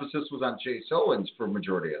because the emphasis was on Chase Owens for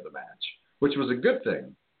majority of the match, which was a good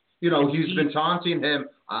thing. He's been taunting him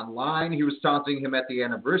online. He was taunting him at the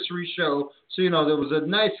anniversary show. So, there was a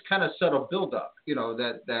nice kind of subtle buildup,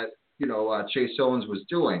 that Chase Owens was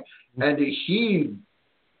doing. And he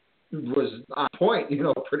was on point,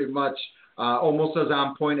 pretty much almost as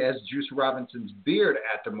on point as Juice Robinson's beard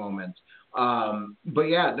at the moment. But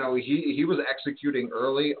yeah, no, he was executing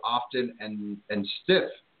early, often, and stiff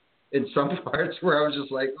in some parts where I was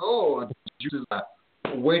just like, oh, Juice is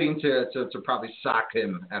waiting to probably sock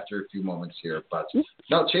him after a few moments here. But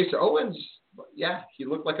no, Chase Owens, yeah, he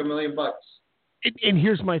looked like $1 million. And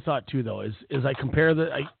here's my thought too, though, is I compare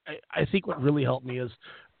I think what really helped me is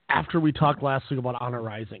after we talked last week about Honor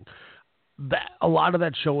Rising, that a lot of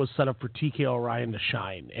that show was set up for TK O'Ryan to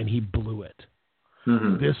shine, and he blew it.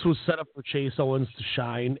 This was set up for Chase Owens to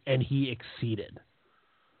shine, and he exceeded.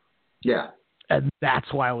 Yeah, and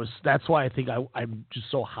that's why I think I'm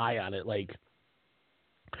just so high on it. Like,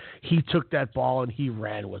 he took that ball and he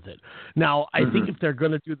ran with it. Now, I think if they're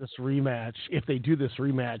going to do this rematch,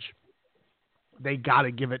 they got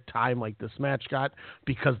to give it time like this match got,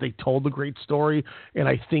 because they told a great story, and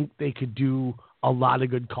I think they could do a lot of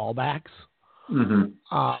good callbacks.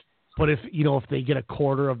 But if they get a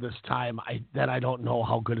quarter of this time, I don't know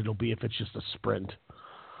how good it'll be if it's just a sprint.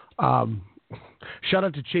 Shout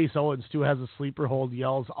out to Chase Owens, too, has a sleeper hold,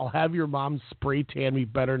 yells, "I'll have your mom spray tan me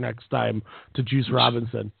better next time," to Juice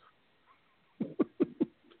Robinson.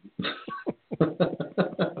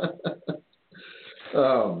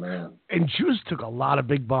 Oh, man. And Juice took a lot of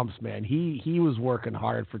big bumps, man. He was working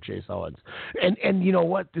hard for Chase Owens. And you know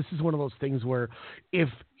what? This is one of those things where if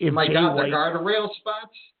my Jay God, White, the guardrail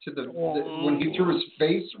spots to the when he threw his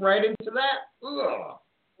face right into that.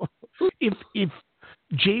 Ugh. If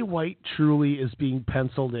Jay White truly is being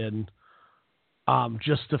penciled in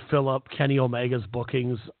just to fill up Kenny Omega's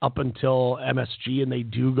bookings up until MSG, and they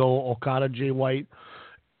do go Okada, Jay White,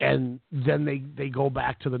 and then they go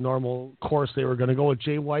back to the normal course they were going to go with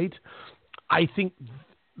Jay White, I think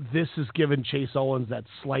this has given Chase Owens that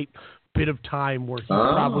slight bit of time where he's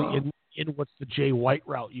probably in what's the Jay White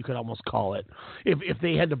route, you could almost call it. If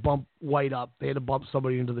they had to bump White up, they had to bump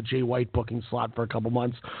somebody into the Jay White booking slot for a couple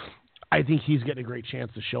months, I think he's getting a great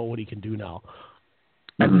chance to show what he can do now.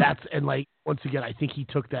 And once again, I think he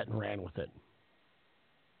took that and ran with it.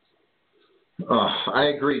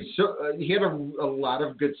 I agree. So he had a lot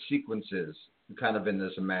of good sequences kind of in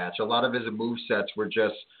this match. A lot of his movesets were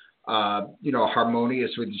just,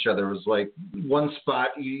 harmonious with each other. It was like one spot,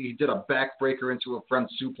 he did a backbreaker into a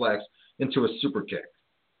front suplex into a super kick.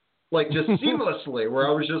 Like just seamlessly, where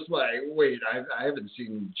I was just like, wait, I haven't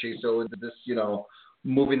seen Chase Owens this,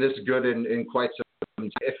 moving this good in quite some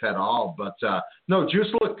time, if at all. But no,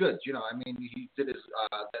 Juice looked good. He did his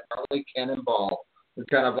that early cannonball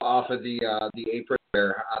kind of off of the apron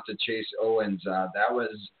there to Chase Owens. That was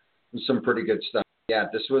some pretty good stuff. Yeah,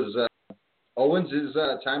 this was Owens'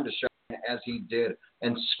 time to shine, as he did,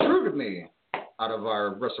 and screwed me out of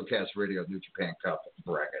our WrestleCast Radio New Japan Cup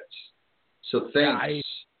brackets. So thanks,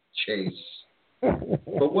 Chase.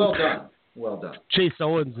 But well done. Well done. Chase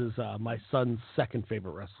Owens is my son's second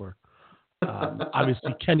favorite wrestler.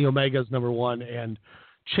 Obviously, Kenny Omega is number one, and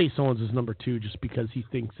Chase Owens is number two, just because he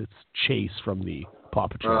thinks it's Chase from the Paw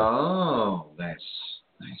Patrol. Oh, nice.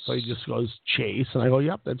 So he just goes, Chase, and I go,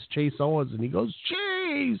 yep, that's Chase Owens, and he goes,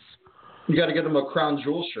 Chase. You got to get him a Crown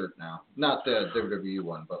Jewel shirt now. Not the WWE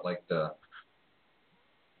one, but like the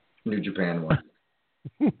New Japan one.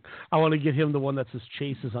 I want to get him the one that says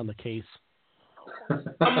Chase is on the case.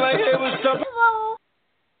 I'm like, hey, what's up?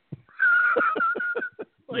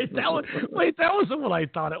 Wait, that wasn't what I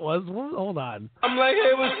thought it was. Hold on. I'm like,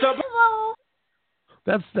 hey, what's up?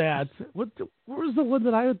 That's that. What was the one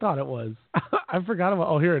that I thought it was? I forgot about.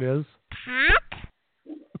 Oh, here it is.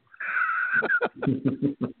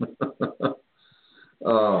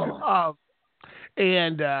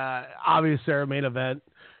 And obviously our main event.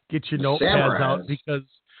 Get your notepads out because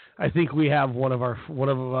I think we have one of a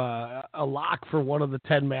lock for one of the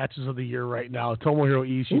 10 matches of the year right now. Tomohiro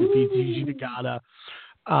Ishii defeats Yuji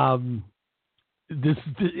Nagata.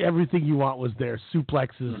 Everything you want was there: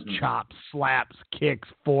 suplexes, chops, slaps, kicks,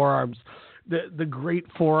 forearms. The great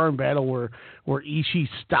forearm battle where Ishii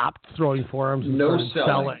stopped throwing forearms and started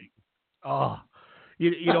selling. Oh.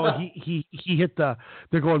 You know, he hit they're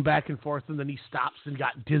going back and forth, and then he stops and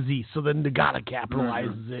got dizzy. So then Nagata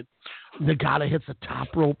capitalizes it. Nagata hits a top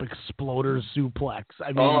rope exploder suplex. I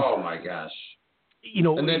mean, oh my gosh! You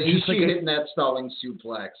know, and then Ishii hitting that stalling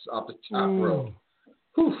suplex off the top rope.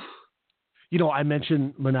 Whew. You know, I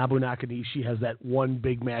mentioned Manabu Nakanishi has that one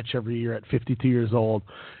big match every year at 52 years old.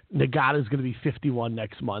 Nagata's going to be 51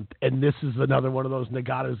 next month, and this is another one of those.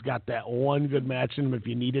 Nagata's got that one good match in him if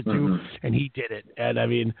you needed to, and he did it. And I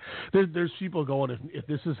mean, there's people going, if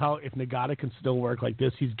this is if Nagata can still work like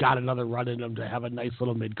this, he's got another run in him to have a nice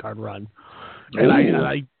little mid-card run. And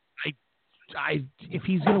I if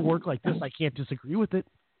he's going to work like this, I can't disagree with it.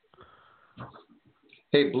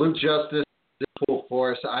 Hey, Blue Justice. Full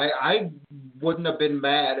force. I wouldn't have been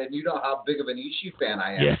mad, and you know how big of an Ishii fan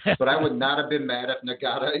I am, but I would not have been mad if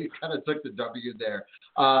Nagata kind of took the W there.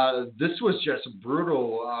 This was just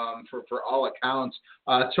brutal for all accounts.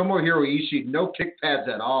 Tomohiro Ishii, no kick pads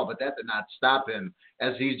at all, but that did not stop him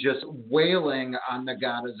as he's just wailing on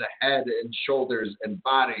Nagata's head and shoulders and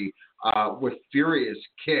body with furious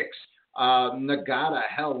kicks. Nagata,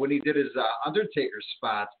 hell, when he did his Undertaker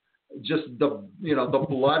spot, just the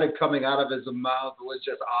blood coming out of his mouth was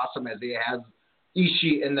just awesome as he has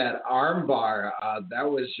Ishii in that arm bar. That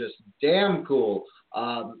was just damn cool.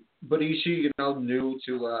 But Ishii, knew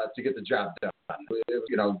to get the job done.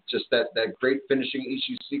 Just that great finishing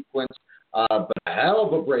Ishii sequence. But a hell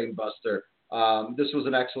of a brain buster. This was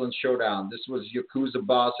an excellent showdown. This was Yakuza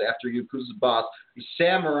Boss after Yakuza Boss,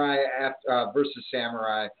 Samurai versus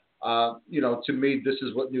Samurai. To me, this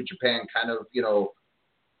is what New Japan kind of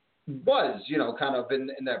was, kind of in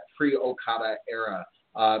that pre-Okada era.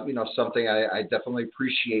 Something I definitely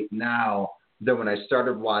appreciate now than when I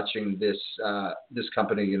started watching this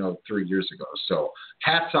company, 3 years ago. So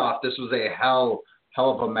hats off. This was a hell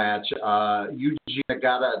of a match. Yuji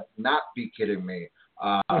Nagata, not be kidding me.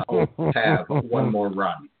 Have one more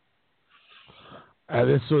run.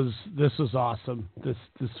 This was awesome. This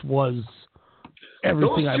was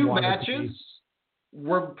everything I wanted. Those two matches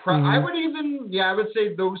were I would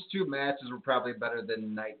say those two matches were probably better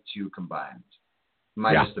than night 2 combined,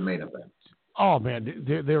 minus the main event. Oh man,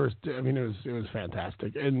 there was. I mean, it was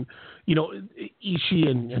fantastic, and Ishii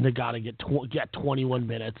and Nagata get 21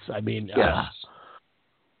 minutes. I mean, yes.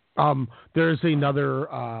 There's another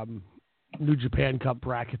New Japan Cup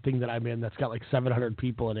bracket thing that I'm in that's got like 700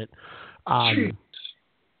 people in it.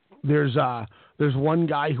 There's one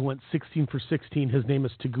guy who went 16 for 16. His name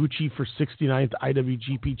is Taguchi for 69th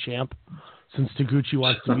IWGP champ, since Taguchi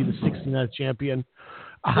wants to be the 69th champion.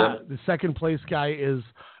 The second place guy is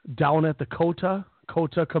down at the Kota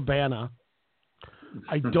Cabana.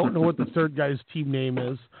 I don't know what the third guy's team name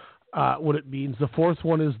is, what it means. The fourth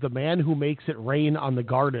one is the man who makes it rain on the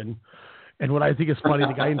garden. And what I think is funny,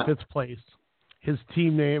 the guy in fifth place, his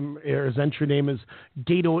team name or his entry name is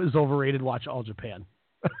Gato is overrated. Watch All Japan.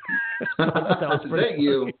 That was is that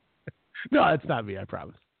you? No, it's not me. I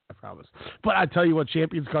promise. But I tell you what,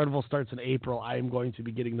 Champions Carnival starts in April. I am going to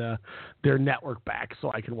be getting their network back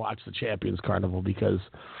so I can watch the Champions Carnival because,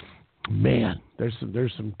 man, there's some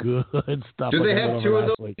good stuff. Do they have 2 of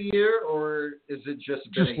those a year, or is it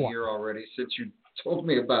just been a year already since you told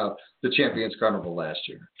me about the Champions Carnival last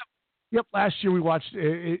year? Yep, last year we watched.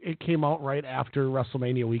 It came out right after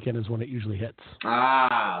WrestleMania weekend is when it usually hits.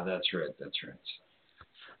 Ah, that's right.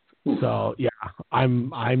 So yeah,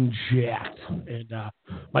 I'm jacked, and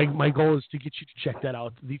my goal is to get you to check that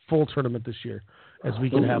out, the full tournament this year, as we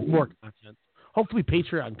can have more content. Hopefully,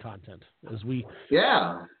 Patreon content as we.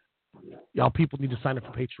 Yeah. Y'all people need to sign up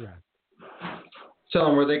for Patreon. Tell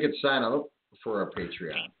them where they could sign up for our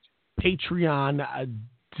Patreon.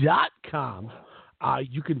 Patreon.com.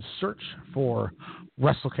 You can search for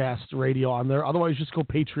WrestleCast Radio on there. Otherwise, just go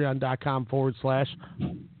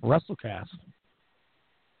patreon.com/WrestleCast.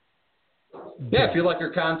 Yeah, if you like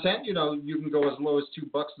our content, you can go as low as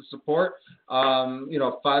 $2 to support.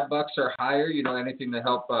 $5 or higher, anything to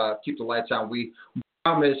help keep the lights on. We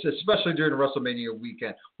promise, especially during WrestleMania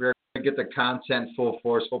weekend, we're going to get the content full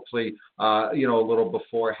force, hopefully, a little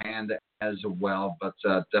beforehand as well, but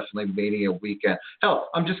definitely Mania weekend. Hell,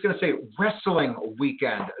 I'm just going to say wrestling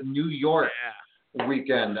weekend, New York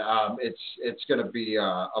weekend. It's going to be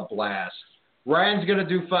a blast. Ryan's going to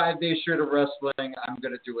do 5 days straight of wrestling. I'm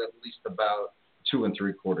going to do at least about 2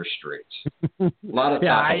 3/4 straight. A lot of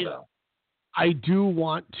Taco Bell. I do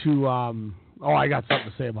want to. I got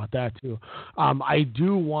something to say about that too. I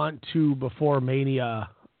do want to, before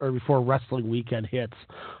Mania or before Wrestling Weekend hits,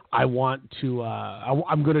 I want to.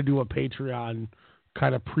 I'm going to do a Patreon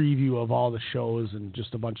kind of preview of all the shows and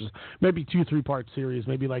just a bunch of maybe 2 3-part series.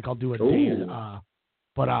 Maybe like I'll do a day.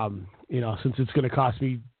 But since it's going to cost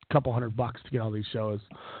me couple $100 to get all these shows.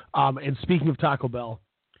 And speaking of Taco Bell,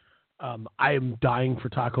 I am dying for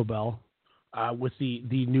Taco Bell with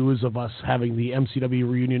the news of us having the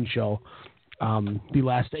MCW reunion show. The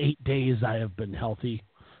last 8 days I have been healthy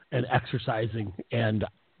and exercising, and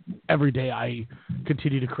every day I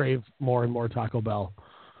continue to crave more and more Taco Bell.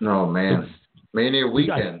 Oh, man. Mania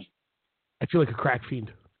weekend. I feel like a crack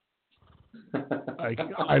fiend. I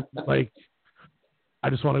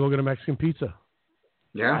just want to go get a Mexican pizza.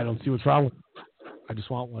 Yeah. I don't see what's wrong with it. I just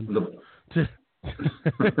want one. Today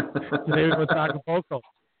with Taco Poco,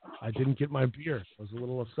 I didn't get my beer. I was a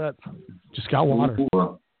little upset. Just got water.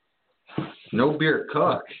 Ooh. No beer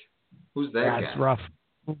cook. Who's that guy? It's rough.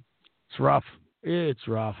 It's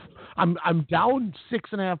rough. I'm down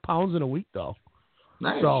 6.5 pounds in a week though.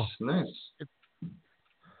 Nice. It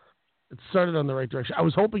started on the right direction. I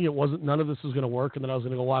was hoping none of this was going to work, and then I was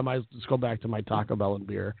going to go, well, I might just go back to my Taco Bell and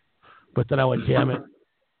beer. But then I went, damn it.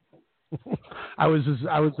 I was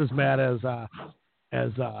as mad as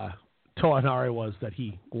Toanari was that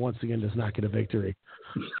he once again does not get a victory.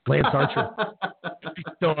 Lance Archer,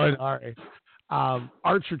 Toanari.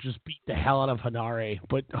 Archer just beat the hell out of Hanare,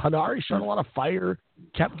 but Hanare shot a lot of fire,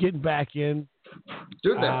 kept getting back in.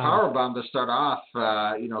 Dude, that powerbomb to start off,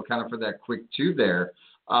 kind of for that quick 2 there.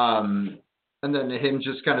 And then him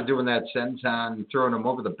just kind of doing that senton, throwing him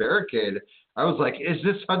over the barricade. I was like, is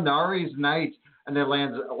this Hanare's night? And then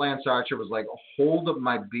Lance Archer was like, hold up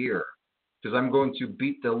my beer, because I'm going to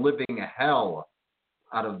beat the living hell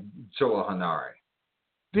out of Toa Hanare.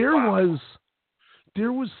 There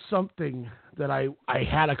was something that I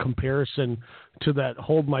had a comparison to that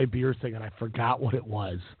hold my beer thing, and I forgot what it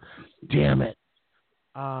was. Damn it.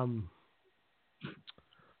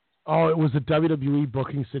 It was a WWE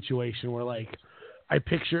booking situation where, like, I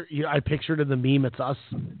pictured in the meme, it's us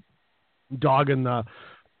dogging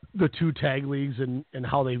the 2 tag leagues and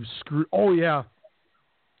how they've screwed. Oh yeah,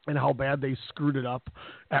 and how bad they screwed it up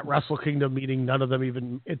at Wrestle Kingdom, meaning none of them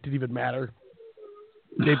it didn't even matter.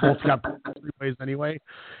 They both got 3 ways anyway,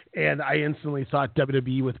 and I instantly thought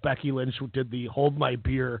WWE with Becky Lynch did the hold my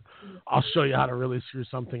beer. I'll show you how to really screw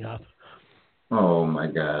something up. Oh my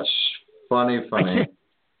gosh, funny.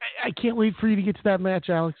 I can't wait for you to get to that match,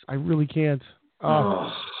 Alex. I really can't.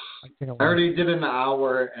 I can't wait. I already did an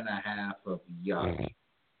hour and a half of yuck.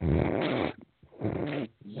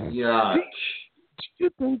 Yuck. Do you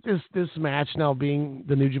think this match now being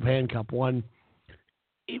the New Japan Cup one,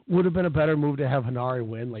 it would have been a better move to have Hanare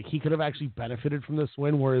win? Like, he could have actually benefited from this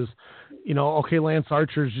win, whereas, Lance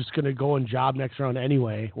Archer is just going to go and job next round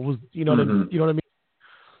anyway. You know what I mean?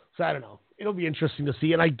 So I don't know. It'll be interesting to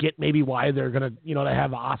see, and I get maybe why they're going to, to have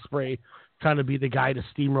Ospreay kind of be the guy to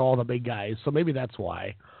steamroll the big guys. So maybe that's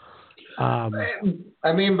why. But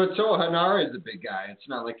Toa Hanare is a big guy. It's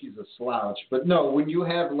not like he's a slouch. But no, when you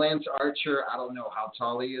have Lance Archer, I don't know how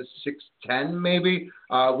tall he is, 6'10" maybe.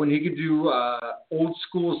 When he could do old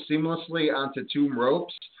school seamlessly onto 2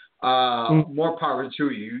 ropes, more power to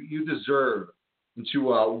you. You deserve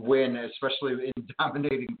to win, especially in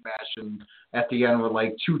dominating fashion at the end with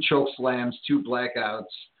like 2 choke slams, 2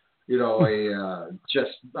 blackouts.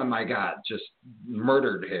 Just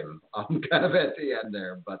murdered him kind of at the end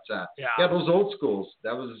there. But those old schools,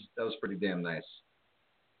 that was pretty damn nice.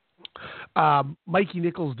 Mikey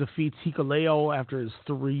Nichols defeats Hikuleo after his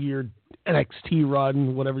 3-year NXT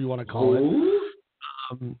run, whatever you want to call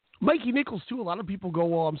it. Mikey Nichols too. A lot of people go,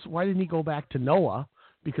 well, why didn't he go back to Noah?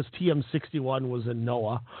 Because TM61 was in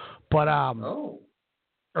Noah, but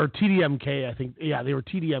or TDMK, I think. Yeah, they were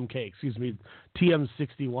TDMK. Excuse me.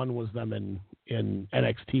 TM61 was them in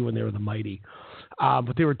NXT when they were the Mighty,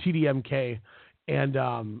 but they were TDMK, and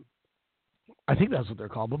I think that's what they're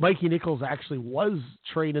called. But Mikey Nichols actually was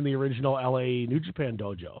trained in the original LA New Japan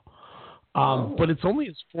dojo. But it's only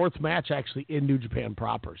his fourth match actually in New Japan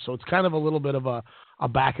proper. So it's kind of a little bit of a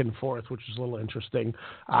back and forth, which is a little interesting.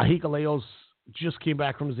 Hikaleo's just came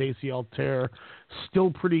back from his ACL tear,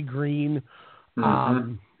 still pretty green.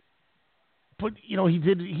 Mm-hmm. But, you know, he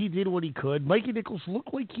did what he could. Mikey Nichols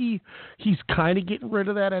looked like he's kind of getting rid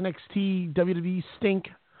of that NXT WWE stink.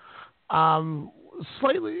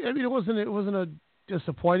 Slightly. I mean, it wasn't a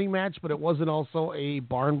disappointing match, but it wasn't also a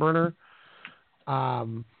barn burner.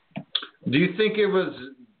 Do you think it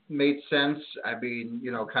made sense? I mean,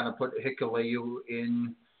 you know, kind of put Hikuleo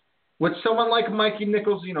in with someone like Mikey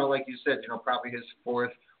Nichols. You know, like you said, you know, probably his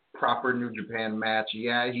fourth proper New Japan match.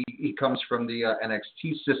 Yeah, he comes from the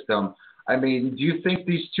NXT system. I mean, do you think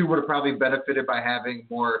these two would have probably benefited by having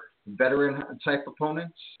more veteran type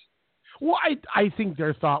opponents? Well, I think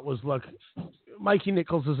their thought was, look, Mikey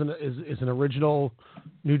Nichols is an original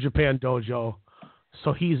New Japan dojo,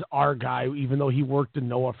 so he's our guy, even though he worked in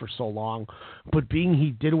Noah for so long. But being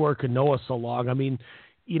he did work in Noah so long, I mean,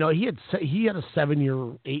 you know, he had a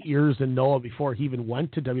 8 years in Noah before he even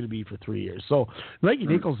went to WWE for 3 years. So Mikey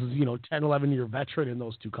Nichols is, you know, 10, 11-year veteran in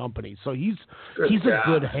those two companies. So he's a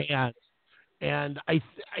good hand. And I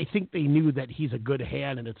think they knew that he's a good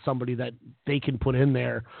hand, and it's somebody that they can put in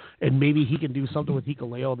there, and maybe he can do something with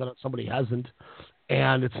Hikuleo that somebody hasn't,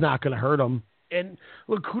 and it's not going to hurt him. And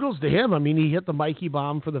look, kudos to him. I mean, he hit the Mikey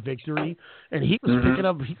bomb for the victory, and he was picking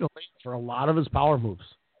up Hikuleo for a lot of his power moves.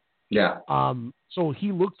 Yeah. So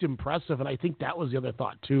he looked impressive, and I think that was the other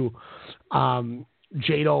thought too.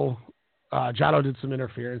 Jado did some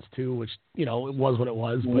interference too, which, you know, it was what it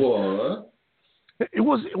was. But what? It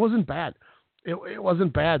wasn't bad. It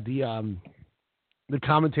wasn't bad. The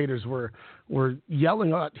commentators were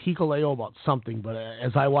yelling at Hikuleo about something, but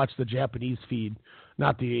as I watched the Japanese feed,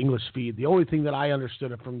 not the English feed, the only thing that I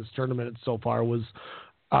understood from this tournament so far was,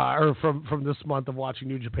 or from this month of watching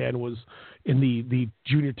New Japan, was in the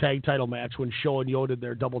junior tag title match when Sho and Yo did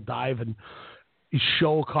their double dive, and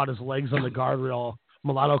Sho caught his legs on the guardrail.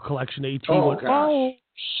 Mulatto Collection AT went, oh,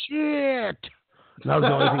 shit. And that was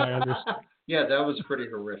the only thing I understood. Yeah, that was pretty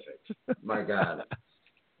horrific. My God.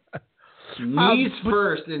 Knees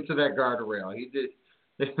first into that guardrail. He did.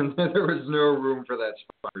 There was no room for that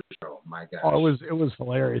spot for Sho. My God. Oh, it was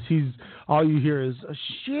hilarious. All you hear is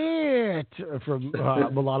shit from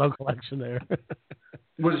Mulatto Collection there.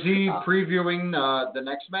 Was he previewing the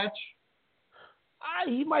next match?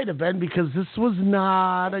 He might have been, because this was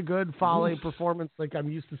not a good Fale performance like I'm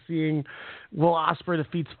used to seeing. Will Ospreay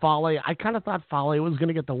defeats Fale. I kind of thought Fale was going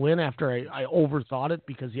to get the win after I overthought it,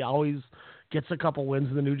 because he always gets a couple wins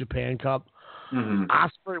in the New Japan Cup. Mm-hmm.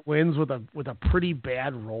 Ospreay wins with a pretty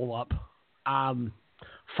bad roll up.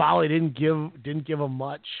 Fale didn't give him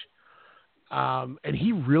much, and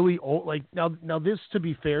he really now this, to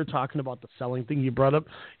be fair, talking about the selling thing you brought up,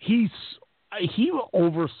 he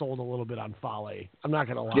oversold a little bit on Fale. I'm not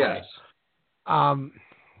gonna lie. Yes.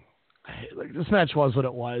 This match was what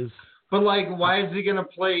it was. But why is he gonna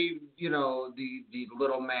play, you know, the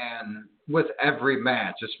little man with every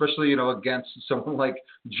match, especially, you know, against someone like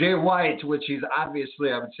Jay White, which he's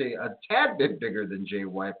obviously, I would say, a tad bit bigger than Jay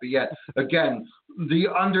White, but yet again, the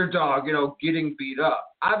underdog, you know, getting beat up.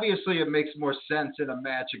 Obviously, it makes more sense in a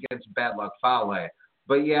match against Bad Luck Fale.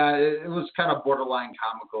 But yeah, it was kind of borderline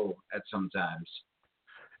comical at some times.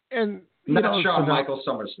 And not Shawn Michaels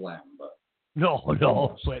SummerSlam, but no,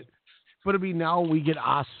 but I mean, now we get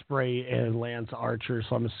Ospreay and Lance Archer,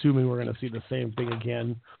 so I'm assuming we're going to see the same thing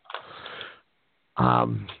again.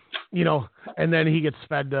 You know, and then he gets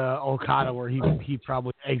fed to Okada, where he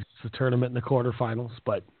probably exits the tournament in the quarterfinals.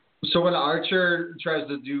 But so when Archer tries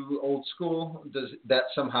to do old school, does that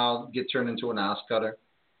somehow get turned into an ass cutter?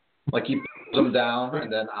 Like he puts him down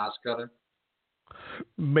and then ass cutter?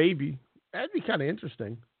 Maybe. That'd be kind of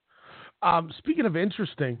interesting. Speaking of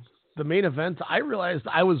interesting, the main event, I realized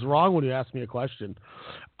I was wrong when you asked me a question.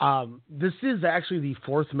 This is actually the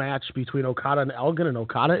fourth match between Okada and Elgin, and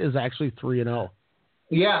Okada is actually 3-0.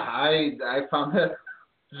 Yeah, I found that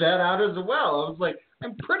out as well. I was like,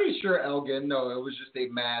 I'm pretty sure Elgin, no, it was just a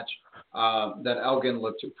match that Elgin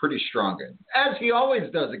looked pretty strong in, as he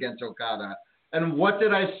always does against Okada. And what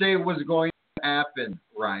did I say was going to happen,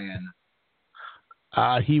 Ryan?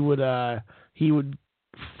 He would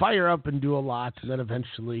fire up and do a lot, and then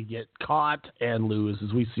eventually get caught and lose.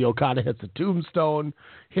 As we see, Okada hits a tombstone,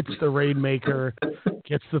 hits the Rainmaker,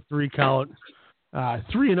 gets the 3 count.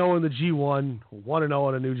 3-0 in the G1, 1-0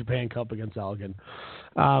 in a New Japan Cup against Elgin.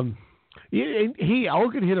 Elgin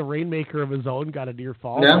hit a Rainmaker of his own, got a near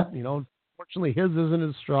fall. Yeah. You know, unfortunately, his isn't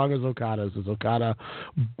as strong as Okada's. As Okada,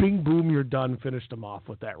 bing, boom, you're done, finished him off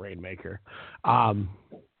with that Rainmaker.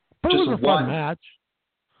 But it was a fun match.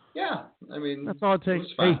 Yeah, I mean, that's all it takes.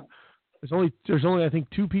 Hey, there's only I think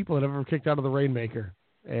 2 people that ever kicked out of the Rainmaker,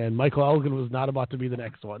 and Michael Elgin was not about to be the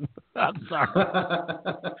next one. I'm sorry.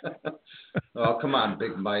 Oh, come on,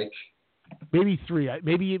 Big Mike. Maybe 3.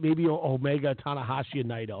 Maybe Omega, Tanahashi, and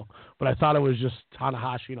Naito. But I thought it was just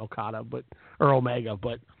Tanahashi and Okada, or Omega.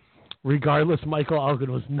 But regardless, Michael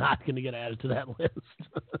Elgin was not going to get added to that list.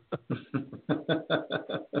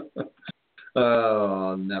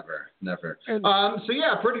 Oh, never. So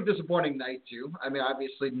yeah, pretty disappointing night 2. I mean,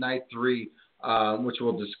 obviously night 3, which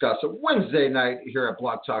we'll discuss Wednesday night here at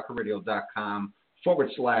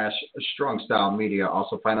blogtalkradio.com/Strong Style Media.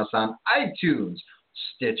 Also find us on iTunes,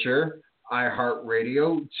 Stitcher,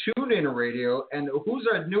 iHeartRadio, TuneIn Radio, and who's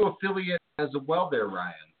our new affiliate as well there,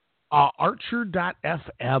 Ryan?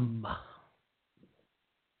 Archer.fm.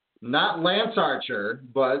 Not Lance Archer,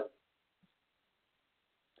 but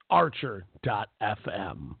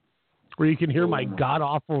Archer.fm, where you can hear my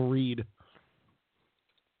god-awful read.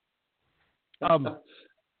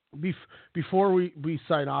 Before we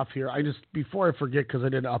sign off here, before I forget, because I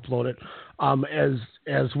didn't upload it, as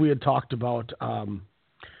we had talked about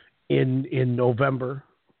in November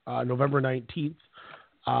 19th,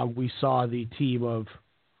 we saw the team of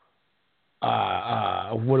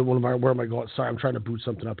where am I going? Sorry, I'm trying to boot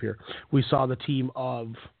something up here. We saw the team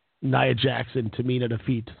of Nia Jax and Tamina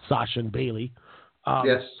defeat Sasha and Bayley.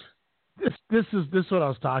 Yes. This is what I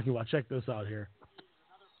was talking about. Check this out here.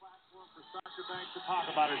 To talk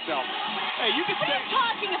about herself. Hey, you can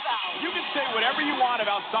say whatever you want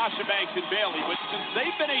about Sasha Banks and Bayley, but since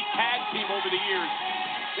they've been a tag team over the years,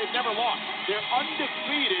 they've never lost. They're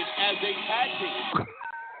undefeated as a tag team.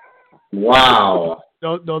 Wow.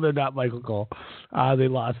 No, they're not, Michael Cole. They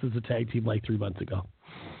lost as a tag team like 3 months ago.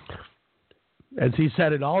 As he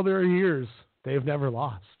said, in all their years, they've never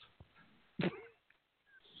lost.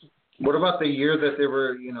 What about the year that they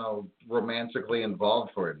were, romantically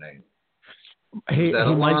involved for a night? Hey,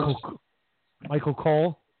 Michael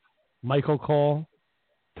Cole.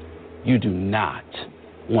 You do not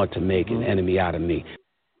want to make an enemy out of me.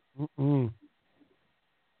 Mm-mm.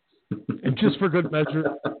 And just for good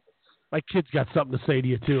measure, my kid's got something to say to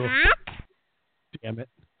you, too. Damn it.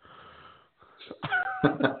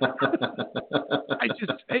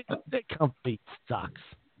 That company sucks.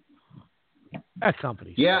 That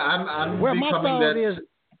company. Yeah,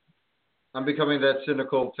 I'm becoming that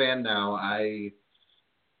cynical fan now.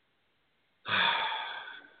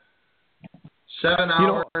 7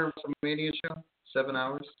 hour WrestleMania show. 7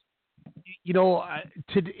 hours.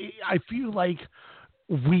 Today I feel like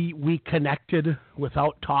we connected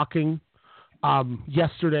without talking.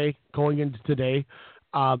 Yesterday, going into today,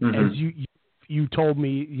 as you told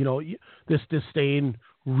me, this disdain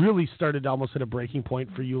really started almost at a breaking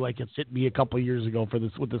point for you, like it's hit me a couple of years ago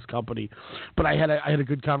with this company. But I had a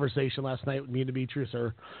good conversation last night with me and Demetrius,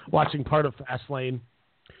 watching part of Fastlane,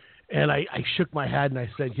 and I shook my head and I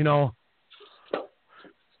said,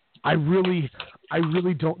 I really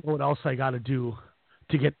don't know what else I got to do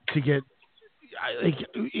to get.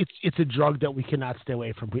 It's a drug that we cannot stay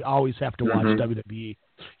away from. We always have to watch WWE,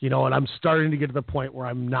 and I'm starting to get to the point where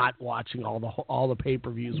I'm not watching all the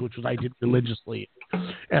pay-per-views, which I did religiously.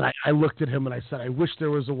 And I looked at him and I said, I wish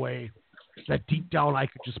there was a way that deep down I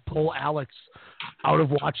could just pull Alex out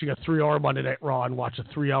of watching a 3-hour Monday Night Raw and watch a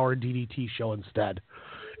 3-hour DDT show instead.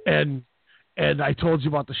 And I told you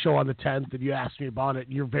about the show on the 10th, and you asked me about it.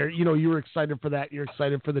 And you're very, you were excited for that. You're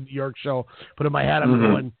excited for the New York show. But in my head, I'm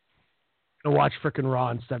going to watch frickin'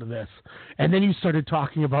 Raw instead of this. And then you started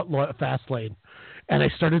talking about Fastlane, and I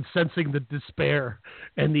started sensing the despair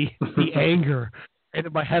and the anger. And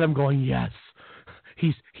in my head, I'm going, yes,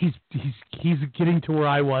 he's getting to where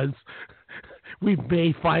I was. We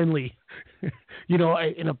may finally,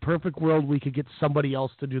 in a perfect world, we could get somebody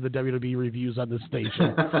else to do the WWE reviews on this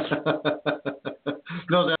station.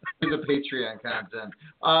 No, that would be the Patreon content.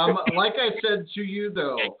 Like I said to you,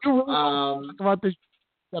 though, talk about this.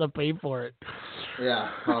 Gotta pay for it. Yeah.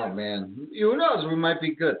 Oh man. Who knows? We might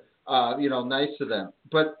be good. Nice to them.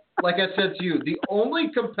 But like I said to you, the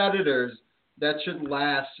only competitors that should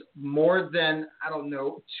last more than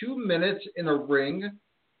 2 minutes in a ring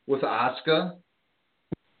with Asuka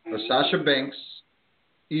or Sasha Banks,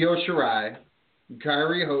 Io Shirai,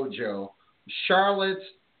 Kairi Hojo, Charlotte.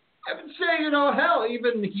 I would say, hell,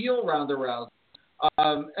 even heel Ronda Rousey,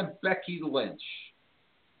 and Becky Lynch.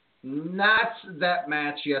 Not that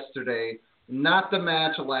match yesterday, not the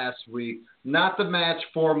match last week, not the match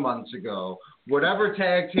 4 months ago. whatever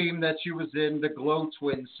tag team that she was in, the Glow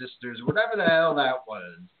Twin Sisters, whatever the hell that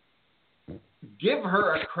was. Give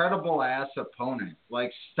her a credible ass opponent.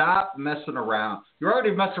 Like, stop messing around. You're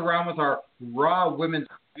already messing around with our Raw Women's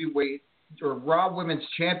Heavyweight or Raw Women's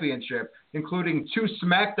Championship, including 2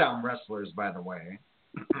 SmackDown wrestlers, by the way,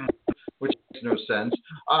 which makes no sense.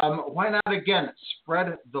 Why not, again,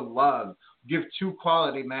 spread the love? Give 2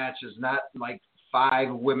 quality matches, not like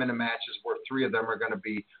 5 women matches where 3 of them are going to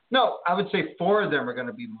be. No, I would say 4 of them are going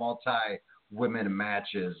to be multi-women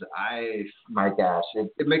matches. My gosh,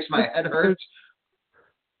 it makes my head hurt.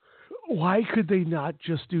 Why could they not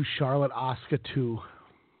just do Charlotte Asuka too?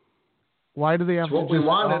 Why do they have it's to what we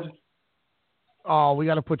wanted. Oh, we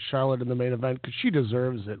got to put Charlotte in the main event because she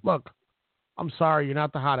deserves it. Look, I'm sorry, you're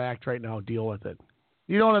not the hot act right now. Deal with it.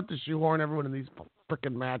 You don't have to shoehorn everyone in these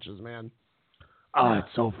freaking matches, man. Oh, it's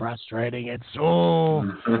so frustrating. It's so.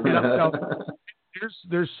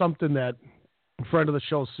 There's something that a friend of the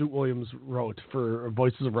show, Suit Williams, wrote for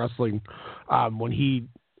Voices of Wrestling when he,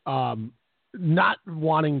 not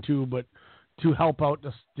wanting to, but to help out,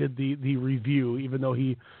 just did the review, even though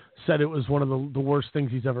he said it was one of the worst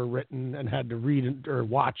things he's ever written and had to read or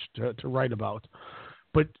watch to write about.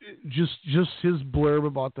 But just his blurb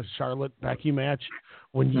about the Charlotte Becky match,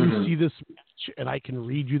 when you see this match and I can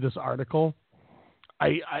read you this article,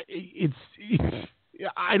 I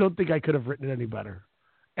don't think I could have written it any better.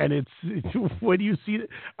 And it's when you see it,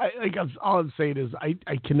 all I'm saying is I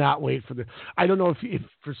cannot wait for I don't know if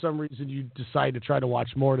for some reason you decide to try to watch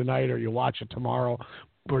more tonight or you watch it tomorrow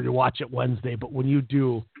or you watch it Wednesday. But when you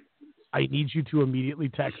do, I need you to immediately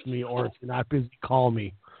text me, or if you're not busy, call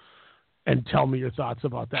me and tell me your thoughts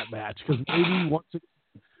about that match. Because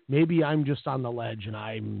maybe I'm just on the ledge and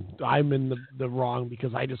I'm in the wrong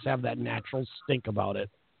because I just have that natural stink about it.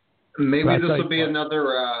 Maybe this will be another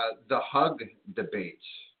the hug debate.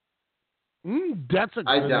 That's a.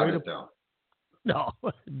 I good doubt way it though. No,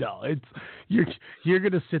 it's you're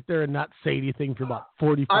gonna sit there and not say anything for about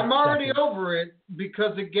 45 I'm already seconds. over it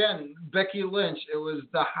because again, Becky Lynch, it was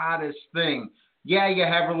the hottest thing. Yeah, you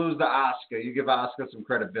have her lose to Asuka. You give Asuka some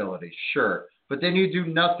credibility, sure. But then you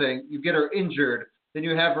do nothing. You get her injured. Then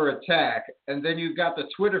you have her attack, and then you got the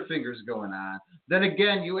Twitter fingers going on. Then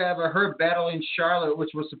again, you have her battling Charlotte,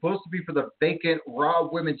 which was supposed to be for the vacant Raw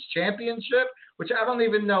Women's Championship, which I don't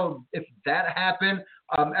even know if that happened.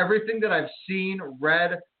 Everything that I've seen,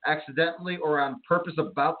 read accidentally or on purpose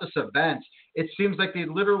about this event, it seems like they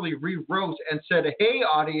literally rewrote and said, hey,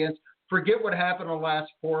 audience, forget what happened the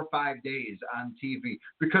last 4 or 5 days on TV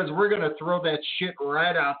because we're going to throw that shit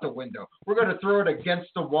right out the window. We're going to throw it against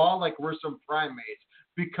the wall like we're some primates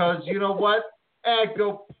because you know what?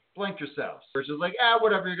 Go blank yourselves. Versus like,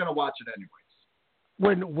 whatever, you're going to watch it anyways.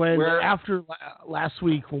 When after last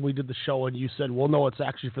week when we did the show and you said, well, no, it's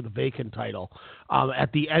actually for the vacant title,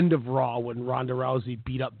 at the end of Raw when Ronda Rousey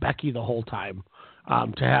beat up Becky the whole time,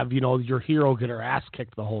 to have, your hero get her ass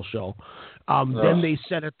kicked the whole show. Then they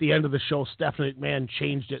said at the end of the show, Stephanie McMahon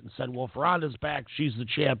changed it and said, well, if Ronda's back, she's the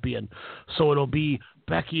champion. So it'll be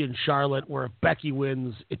Becky and Charlotte, where if Becky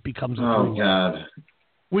wins, it becomes a Oh, God.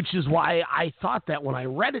 Which is why I thought that when I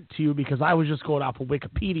read it to you, because I was just going off of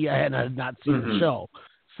Wikipedia and I had not seen the show.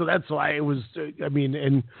 So that's why it was,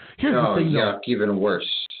 and here's the thing, though. Even worse.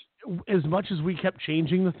 As much as we kept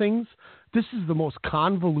changing the things, this is the most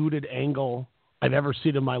convoluted angle I've ever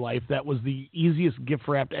seen in my life. That was the easiest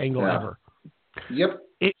gift-wrapped angle ever. Yep.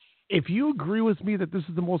 If you agree with me that this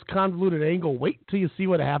is the most convoluted angle, wait till you see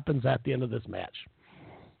what happens at the end of this match.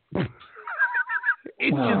 My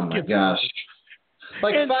gosh.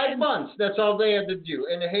 Like 5 months, that's all they had to do.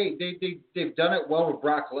 And hey, they've done it well with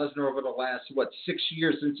Brock Lesnar over the last, 6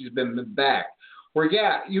 years since he's been back. Where,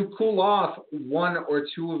 you cool off 1 or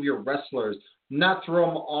 2 of your wrestlers, not throw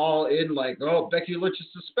them all in like, oh, Becky Lynch is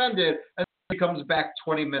suspended, and she comes back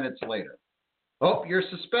 20 minutes later. Oh, you're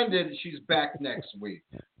suspended, she's back next week.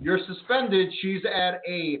 You're suspended, she's at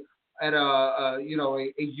a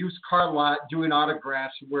used car lot doing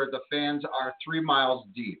autographs where the fans are 3 miles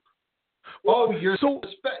deep. Oh, you're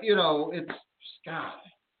it's God.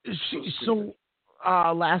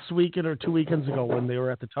 Last weekend or 2 weekends ago when they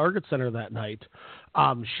were at the Target Center that night,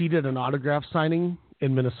 she did an autograph signing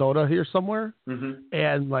in Minnesota here somewhere,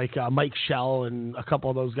 and Mike Schell and a couple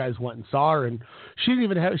of those guys went and saw her, and she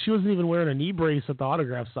wasn't even wearing a knee brace at the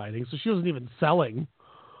autograph signing, so she wasn't even selling.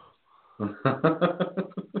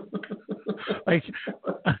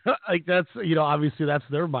 That's obviously that's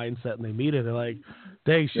their mindset, and they meet it. They're like,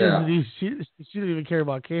 dang, she doesn't even care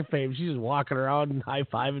about kayfabe. She's just walking around and high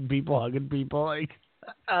fiving people, hugging people. Like,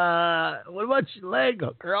 what about your leg,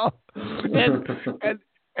 girl?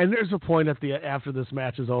 And there's a point after this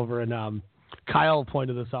match is over, and Kyle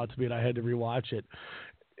pointed this out to me, and I had to rewatch it.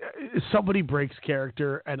 Somebody breaks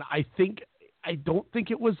character, and I don't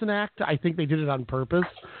think it was an act. I think they did it on purpose,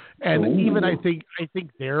 and even I think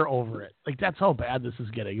they're over it. Like, that's how bad this is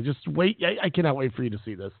getting. Just wait. I cannot wait for you to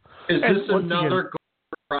see this. Is this another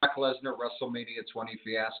Brock Lesnar WrestleMania 20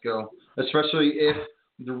 fiasco? Especially if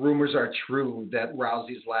the rumors are true that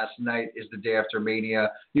Rousey's last night is the day after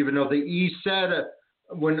Mania, even though he said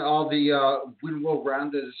when all the when will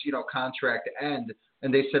Ronda's contract end.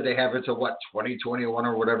 And they said they have it to 2021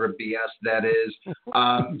 or whatever BS that is.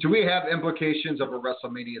 Do we have implications of a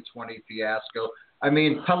WrestleMania 20 fiasco? I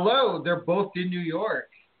mean, hello, they're both in New York.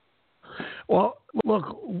 Well,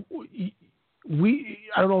 look, I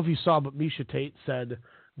don't know if you saw, but Misha Tate said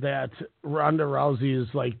that Ronda Rousey is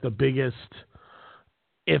like the biggest.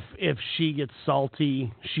 If she gets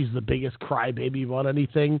salty, she's the biggest crybaby about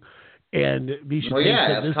anything. And Misha Tate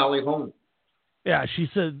said that's Holly Holm. Yeah, she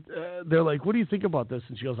said, they're like, what do you think about this?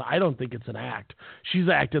 And she goes, I don't think it's an act. She's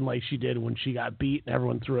acting like she did when she got beat and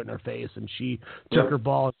everyone threw it in her face and she took her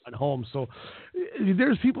ball and went home. So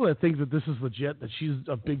there's people that think that this is legit, that she's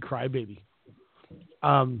a big crybaby.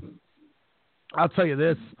 I'll tell you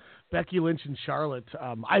this, Becky Lynch and Charlotte,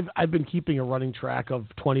 I've been keeping a running track of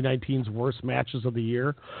 2019's worst matches of the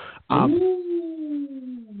year. I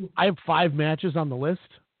have 5 matches on the list.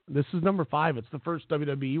 This is number 5. It's the first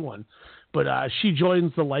WWE one. But she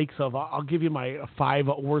joins the likes of, I'll give you my 5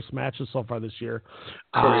 worst matches so far this year.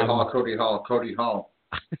 Cody Hall.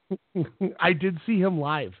 I did see him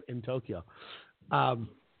live in Tokyo,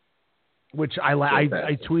 which I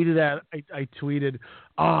tweeted at. I tweeted,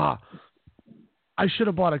 I should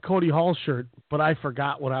have bought a Cody Hall shirt, but I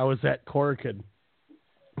forgot when I was at Korakuen.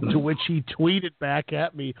 To which he tweeted back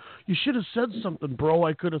at me, you should have said something, bro.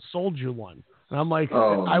 I could have sold you one. And I'm like,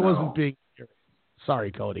 I wasn't being serious. Sorry,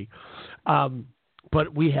 Cody.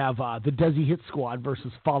 But we have the Desi Hit Squad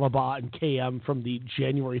versus Falaba and KM from the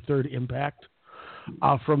January 3rd Impact.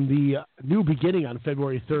 From the New Beginning on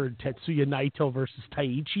February 3rd, Tetsuya Naito versus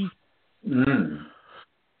Taichi.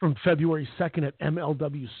 From February 2nd at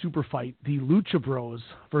MLW Super Fight, the Lucha Bros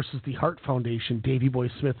versus the Hart Foundation, Davey Boy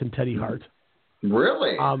Smith and Teddy Hart.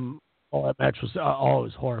 Really? That match was it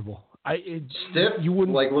was horrible. Stiff?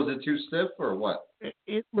 Was it too stiff or what?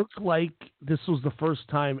 It looked like this was the first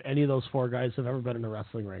time any of those 4 guys have ever been in a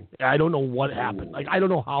wrestling ring. I don't know what happened. Like, I don't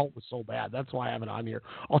know how it was so bad. That's why I have it on here.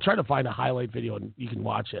 I'll try to find a highlight video and you can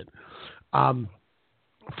watch it.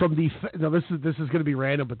 This is going to be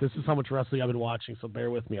random, but this is how much wrestling I've been watching, so bear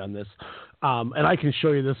with me on this. And I can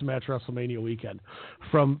show you this match WrestleMania weekend.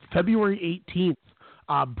 From February 18th,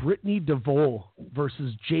 Brittany DeVoe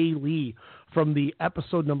versus Jay Lee from the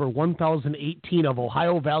episode number 1018 of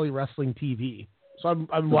Ohio Valley Wrestling TV. So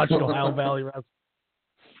I'm watching Ohio Valley Wrestling.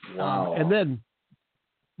 Wow. And then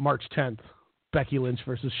March 10th, Becky Lynch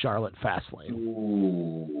versus Charlotte Fastlane.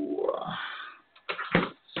 Ooh.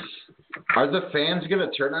 Are the fans going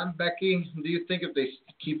to turn on Becky, do you think, if they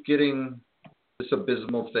keep getting this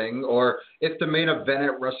abysmal thing? Or if the main event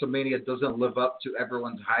at WrestleMania doesn't live up to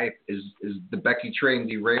everyone's hype, is the Becky train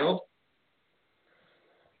derailed?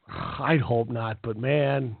 I'd hope not, but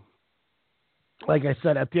man, like I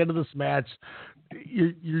said, at the end of this match,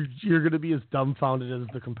 you're going to be as dumbfounded as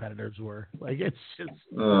the competitors were. Like, it's just...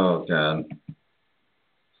 Oh, God.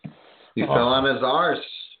 He fell on his arse.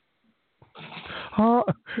 Oh,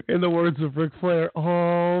 in the words of Ric Flair,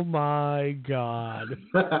 oh my God.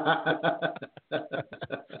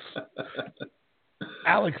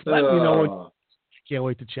 Alex, let me know. Can't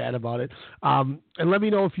wait to chat about it. And let me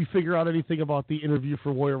know if you figure out anything about the interview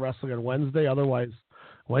for Warrior Wrestling on Wednesday. Otherwise,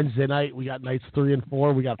 Wednesday night, we got nights 3 and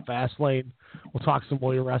 4. We got Fastlane. We'll talk some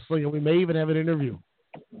Warrior Wrestling, and we may even have an interview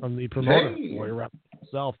from the promoter, Warrior Wrestling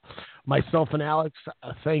himself. Myself and Alex,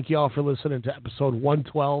 thank you all for listening to episode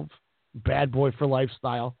 112, Bad Boy for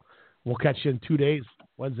Lifestyle. We'll catch you in 2 days,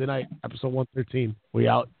 Wednesday night, episode 113. We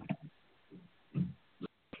out.